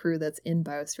for the crew that's in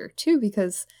Biosphere 2,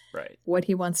 because what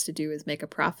he wants to do is make a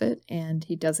profit, and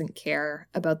he doesn't care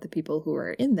about the people who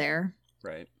are in there.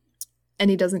 Right. And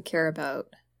he doesn't care about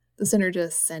the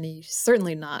synergists, and he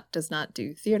certainly does not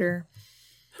do theater.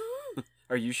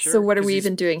 Are you sure? So what are we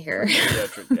even doing here?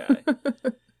 Guy.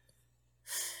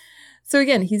 So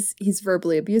again, he's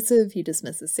verbally abusive, he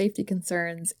dismisses safety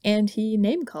concerns, and he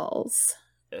name calls.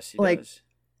 Yes, he does.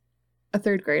 A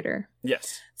third grader.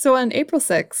 Yes. So on April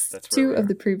 6th, 2 of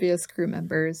the previous crew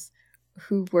members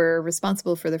who were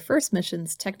responsible for the first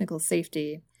mission's technical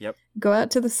safety go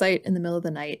out to the site in the middle of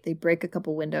the night. They break a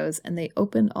couple windows and they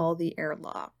open all the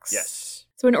airlocks. Yes.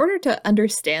 So in order to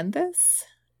understand this,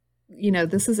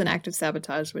 this is an act of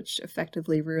sabotage which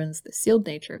effectively ruins the sealed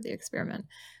nature of the experiment.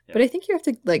 Yep. But I think you have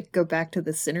to go back to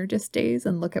the synergist days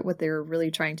and look at what they were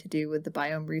really trying to do with the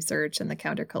biome research and the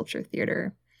counterculture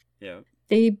theater. Yeah.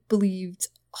 They believed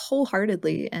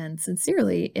wholeheartedly and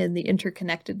sincerely in the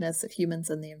interconnectedness of humans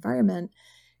and the environment.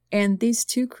 And these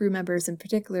 2 crew members in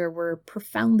particular were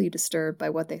profoundly disturbed by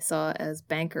what they saw as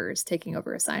bankers taking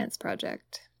over a science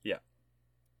project. Yeah.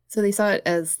 So they saw it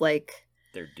as like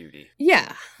their duty.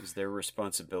 Yeah. It was their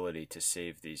responsibility to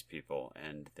save these people,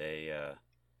 and they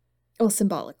well,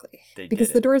 symbolically.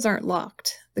 Because the doors aren't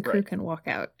locked. The crew can walk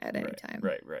out at any time.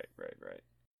 Right.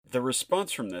 The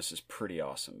response from this is pretty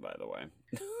awesome, by the way.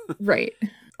 Right.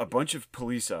 A bunch of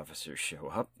police officers show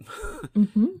up.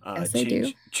 Mm-hmm. Yes, they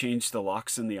do. Change the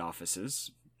locks in the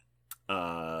offices.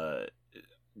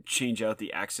 Change out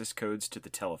the access codes to the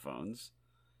telephones.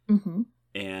 Mm-hmm.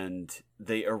 And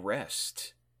they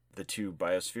arrest the 2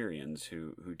 Biospherians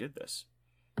who did this.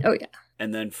 Oh, yeah.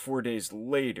 And then 4 days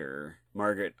later,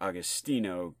 Margaret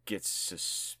Augustino gets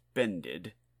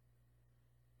suspended.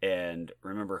 And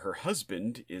remember, her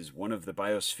husband is one of the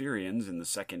Biospherians in the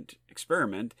second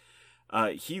experiment.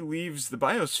 He leaves the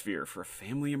Biosphere for a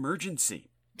family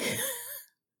emergency.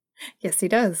 Yes, he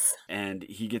does. And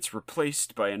he gets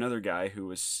replaced by another guy who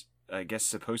was, I guess,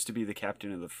 supposed to be the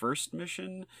captain of the first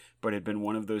mission, but had been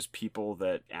one of those people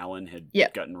that Alan had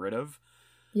gotten rid of.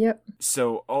 Yep.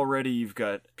 So already you've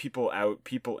got people out,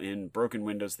 people in, broken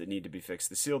windows that need to be fixed.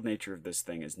 The sealed nature of this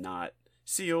thing is not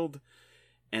sealed.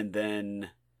 And then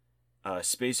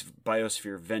Space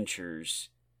Biosphere Ventures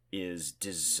is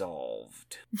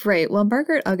dissolved. Right. Well,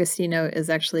 Margaret Augustino is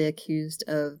actually accused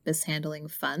of mishandling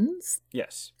funds.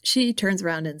 Yes. She turns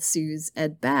around and sues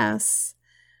Ed Bass.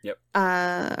 Yep.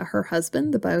 Her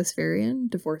husband, the Biospherian,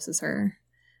 divorces her.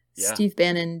 Yeah. Steve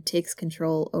Bannon takes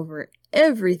control over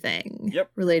everything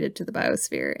Yep. related to the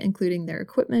biosphere, including their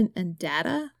equipment and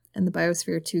data and the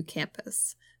Biosphere 2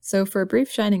 campus. So for a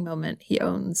brief shining moment, he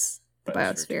owns the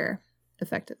biosphere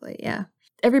effectively. Yeah.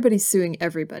 Everybody's suing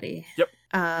everybody. Yep.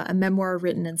 A memoir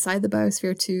written inside the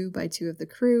Biosphere 2 by 2 of the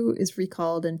crew is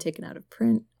recalled and taken out of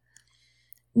print.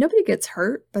 Nobody gets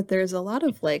hurt, but there's a lot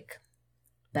of, like,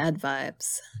 bad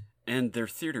vibes. And they're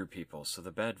theater people, so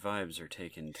the bad vibes are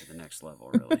taken to the next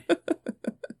level, really.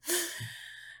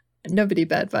 Nobody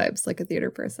bad vibes like a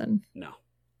theater person. No.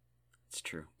 It's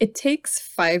true. It takes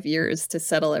 5 years to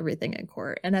settle everything in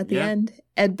court, and at the end,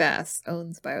 Ed Bass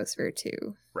owns Biosphere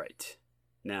 2. Right.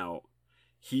 Now,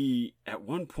 he, at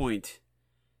one point,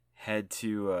 had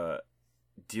to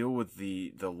deal with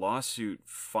the lawsuit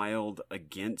filed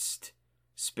against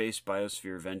Space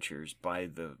Biosphere Ventures by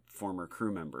the former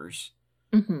crew members.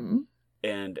 Mm-hmm.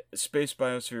 And Space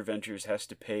Biosphere Ventures has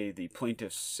to pay the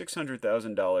plaintiffs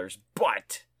 $600,000,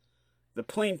 but the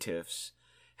plaintiffs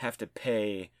have to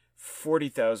pay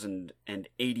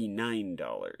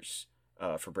 $40,089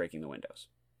 for breaking the windows.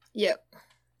 Yep.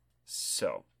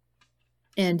 So.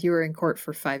 And you were in court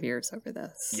for 5 years over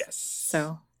this. Yes.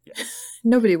 So. Yes.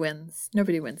 Nobody wins.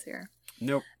 Nobody wins here.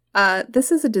 Nope.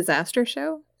 This is a disaster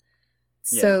show.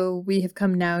 So we have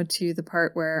come now to the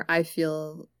part where I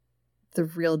feel the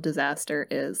real disaster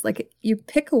is. Like, you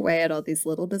pick away at all these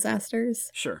little disasters.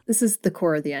 Sure. This is the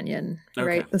core of the onion,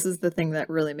 right? Okay. This is the thing that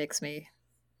really makes me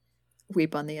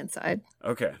weep on the inside.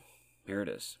 Okay. Here it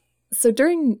is. So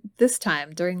during this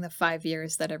time, during the 5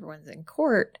 years that everyone's in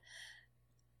court,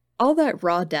 all that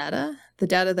raw data, the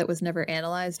data that was never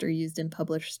analyzed or used in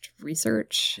published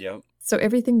research, Yep. so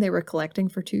everything they were collecting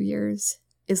for 2 years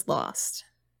is lost.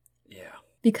 Yeah.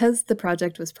 Because the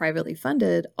project was privately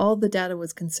funded, all the data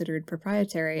was considered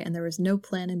proprietary and there was no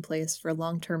plan in place for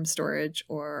long-term storage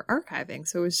or archiving.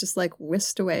 So it was just like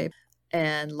whisked away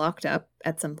and locked up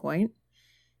at some point.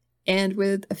 And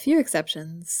with a few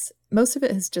exceptions, most of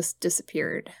it has just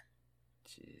disappeared.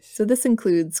 Jeez. So this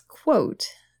includes, quote,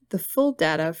 the full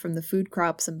data from the food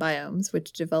crops and biomes,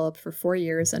 which developed for 4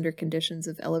 years under conditions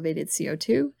of elevated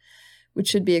CO2, which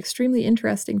should be extremely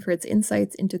interesting for its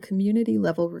insights into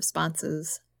community-level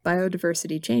responses,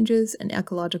 biodiversity changes, and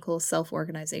ecological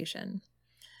self-organization.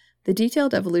 The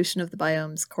detailed evolution of the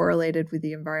biomes correlated with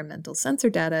the environmental sensor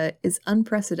data is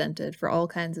unprecedented for all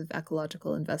kinds of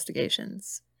ecological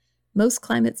investigations. Most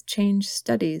climate change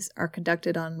studies are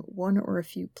conducted on one or a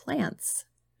few plants.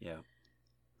 Yeah.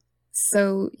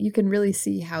 So you can really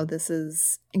see how this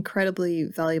is incredibly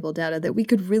valuable data that we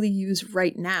could really use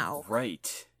right now.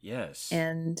 Right. Yes.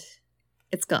 And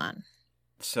it's gone.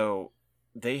 So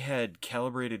they had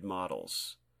calibrated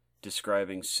models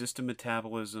describing system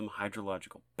metabolism,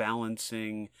 hydrological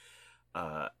balancing,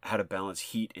 how to balance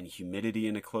heat and humidity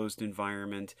in a closed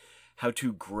environment, how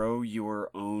to grow your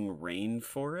own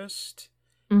rainforest,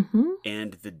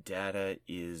 and the data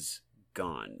is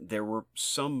gone. There were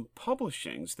some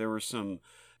publishings, there were some,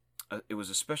 it was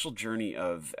a special journey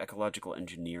of ecological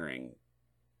engineering,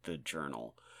 the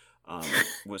journal,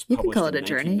 was You can published call it in a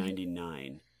journey.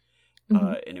 1999,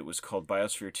 and it was called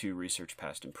Biosphere 2 Research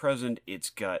Past and Present. It's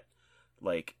got,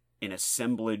 like, an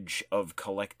assemblage of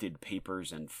collected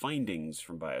papers and findings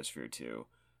from Biosphere 2,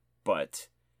 but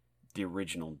the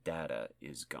original data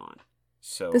is gone.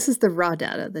 So This is the raw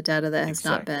data, the data that has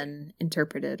not Exactly. been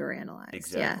interpreted or analyzed.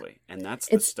 exactly, Yeah. and that's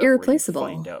the It's stuff where you irreplaceable.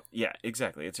 find out. Yeah,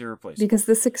 exactly, it's irreplaceable. Because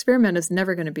this experiment is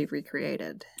never going to be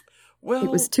recreated. well,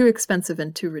 It was too expensive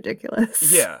and too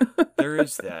ridiculous. yeah, there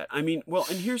is that. I mean, well,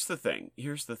 and here's the thing.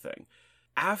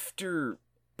 After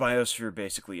Biosphere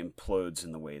basically implodes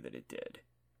in the way that it did,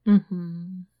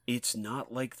 it's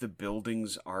not like the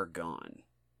buildings are gone.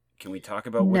 Can we talk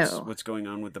about No. what's going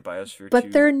on with the Biosphere 2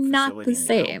 But they're not facility the now?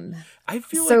 same. I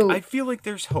feel So- like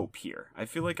there's hope here. I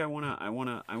feel like I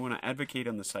wanna advocate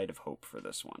on the side of hope for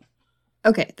this one.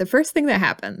 Okay, the first thing that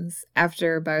happens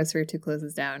after Biosphere 2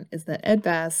 closes down is that Ed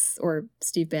Bass, or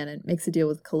Steve Bannon, makes a deal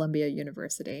with Columbia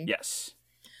University. Yes.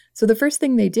 So the first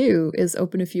thing they do is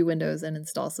open a few windows and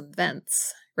install some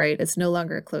vents, right? It's no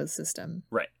longer a closed system.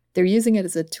 Right. They're using it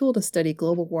as a tool to study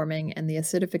global warming and the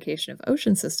acidification of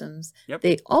ocean systems. Yep.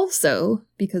 They also,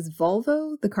 because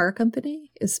Volvo, the car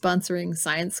company, is sponsoring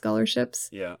science scholarships,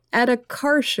 Yeah. at a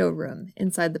car showroom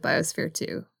inside the Biosphere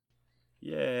 2.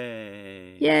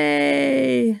 Yay.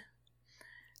 Yay!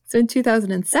 So in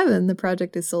 2007, the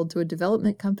project is sold to a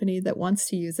development company that wants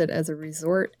to use it as a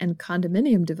resort and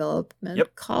condominium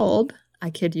development called,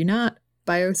 I kid you not,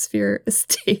 Biosphere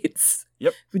Estates.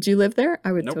 Yep. Would you live there?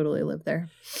 I would Nope. totally live there.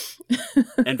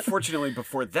 And fortunately,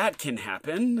 before that can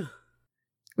happen,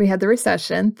 We had the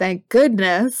recession, thank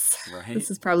goodness. right?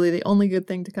 This is probably the only good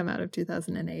thing to come out of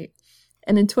 2008.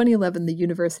 And in 2011, the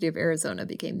University of Arizona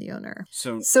became the owner.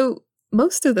 So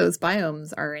most of those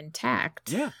biomes are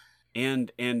intact. Yeah.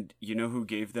 And you know who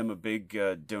gave them a big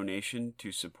donation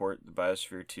to support the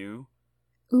Biosphere 2?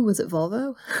 Ooh, was it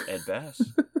Volvo? Ed Bass.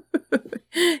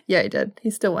 Yeah, he did. He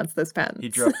still wants those patents. He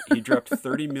dropped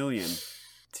 $30 million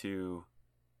to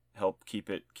help keep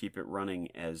it running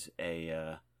as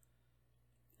a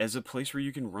place where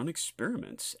you can run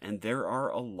experiments, and there are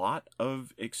a lot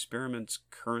of experiments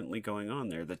currently going on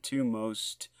there. The two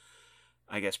most,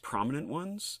 I guess, prominent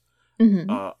ones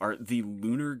are the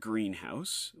Lunar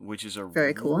Greenhouse, which is a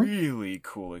Very cool. really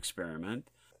cool experiment.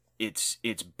 It's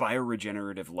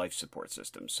bioregenerative life support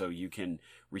system, so you can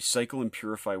recycle and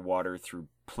purify water through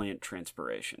plant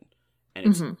transpiration, and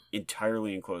it's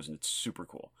entirely enclosed, and it's super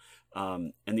cool.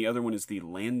 And the other one is the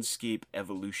Landscape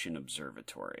Evolution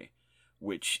Observatory,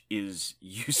 which is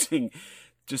using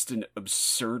just an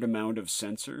absurd amount of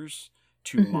sensors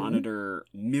to monitor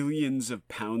millions of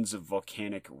pounds of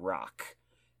volcanic rock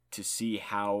to see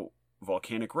how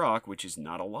volcanic rock, which is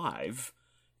not alive,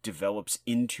 develops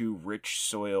into rich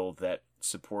soil that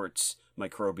supports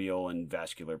microbial and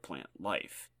vascular plant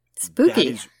life. Spooky. That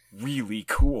is really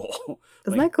cool.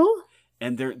 Isn't that cool?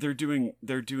 And they're doing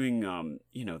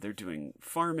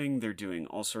farming, they're doing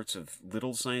all sorts of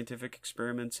little scientific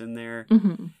experiments in there.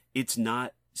 It's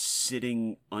not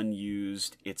sitting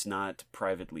unused, it's not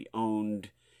privately owned,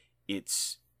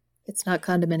 it's not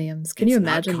condominiums. Can you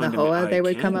imagine the hoa they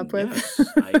would come up with? Yes,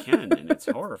 I can, and it's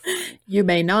horrifying. You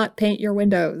may not paint your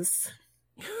windows.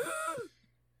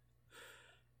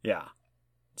 Yeah.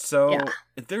 So Yeah.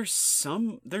 there's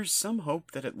some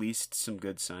hope that at least some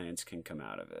good science can come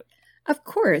out of it. Of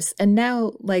course. And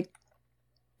now, like,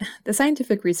 the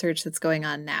scientific research that's going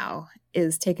on now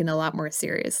is taken a lot more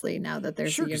seriously now that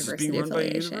there's a 'cause it's university being run by a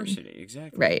affiliation. university,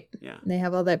 exactly. Right. Yeah. And they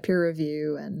have all that peer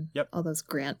review and Yep. all those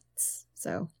grants.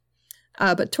 So,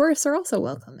 but tourists are also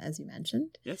welcome, as you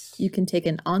mentioned. Yes. You can take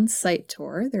an on-site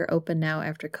tour. They're open now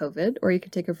after COVID, or you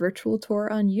can take a virtual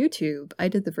tour on YouTube. I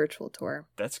did the virtual tour.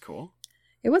 That's cool.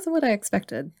 It wasn't what I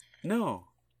expected. No,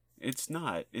 it's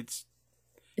not. It's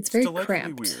very delightfully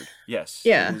cramped. weird. Yes.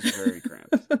 Yeah. It is very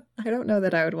cramped. I don't know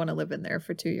that I would want to live in there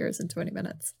for 2 years and 20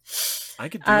 minutes. I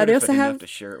could do it They if I also didn't have have to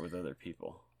share it with other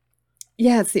people.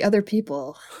 Yeah, it's the other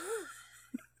people.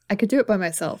 I could do it by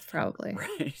myself, probably.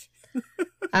 Right.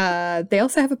 They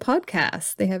also have a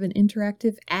podcast. They have an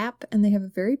interactive app, and they have a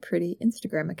very pretty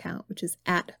Instagram account, which is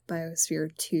at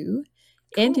Biosphere2.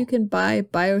 And you can buy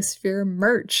Biosphere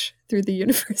merch through the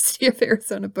University of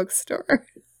Arizona bookstore.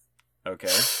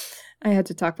 Okay. I had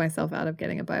to talk myself out of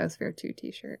getting a Biosphere 2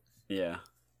 t-shirt. Yeah.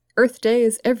 Earth Day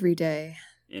is every day.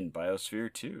 In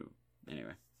Biosphere 2.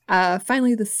 Anyway.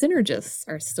 Finally, the Synergists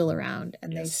are still around,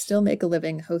 and they Yes. still make a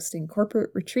living hosting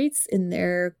corporate retreats in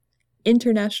their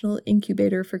International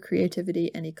Incubator for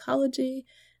Creativity and Ecology.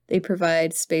 They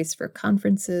provide space for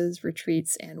conferences,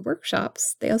 retreats, and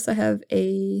workshops. They also have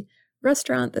a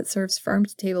restaurant that serves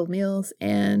farm-to-table meals,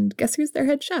 and guess who's their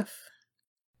head chef?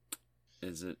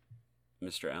 Is it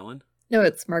Mr. Allen? No,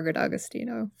 it's Margaret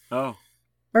Augustino. Oh,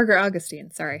 Margaret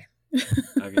Augustine, sorry.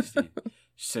 Augustine.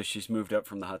 So she's moved up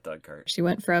from the hot dog cart. She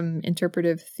went from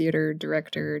interpretive theater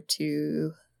director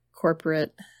to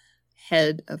corporate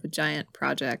head of a giant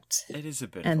project. It is a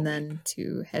bit And of a then leap.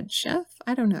 to head chef?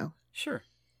 I don't know. Sure.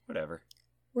 Whatever.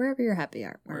 Wherever you're happy,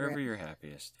 Margaret. Wherever you're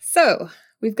happiest. So,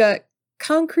 we've got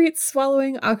concrete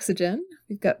swallowing oxygen.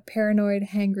 We've got paranoid,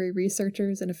 hangry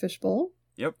researchers in a fishbowl.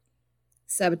 Yep.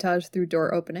 Sabotage through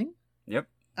door opening. Yep.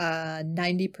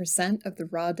 90% of the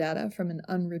raw data from an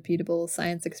unrepeatable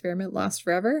science experiment lost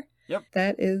forever. Yep.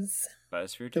 That is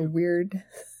Biosphere the 2. weird,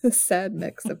 sad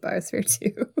mix of Biosphere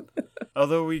 2.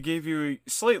 Although we gave you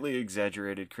slightly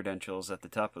exaggerated credentials at the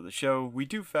top of the show, we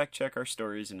do fact-check our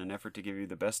stories in an effort to give you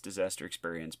the best disaster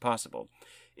experience possible.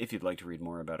 If you'd like to read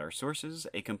more about our sources,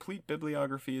 a complete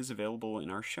bibliography is available in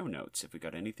our show notes. If we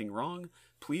got anything wrong,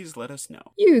 please let us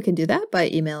know. You can do that by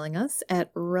emailing us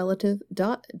at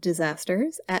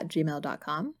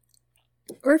relative.disasters@gmail.com.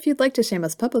 Or if you'd like to shame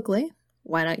us publicly,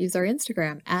 why not use our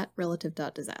Instagram at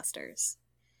relative.disasters?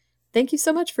 Thank you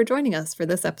so much for joining us for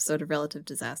this episode of Relative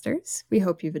Disasters. We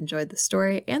hope you've enjoyed the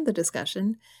story and the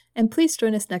discussion, and please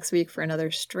join us next week for another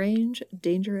strange,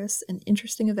 dangerous, and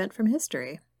interesting event from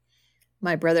history.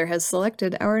 My brother has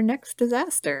selected our next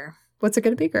disaster. What's it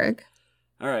going to be, Greg?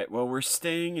 All right, well, we're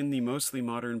staying in the mostly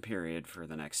modern period for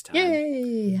the next time.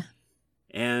 Yay!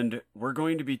 And we're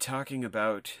going to be talking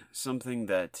about something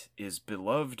that is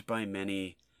beloved by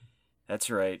many. That's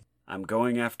right. I'm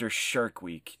going after Shark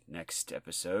Week next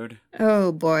episode.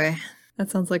 Oh boy,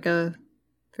 that sounds like a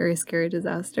very scary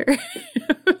disaster.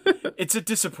 It's a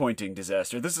disappointing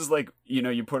disaster. This is like,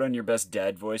 you put on your best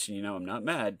dad voice and I'm not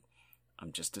mad.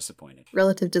 I'm just disappointed.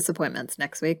 Relative disappointments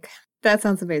next week. That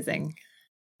sounds amazing.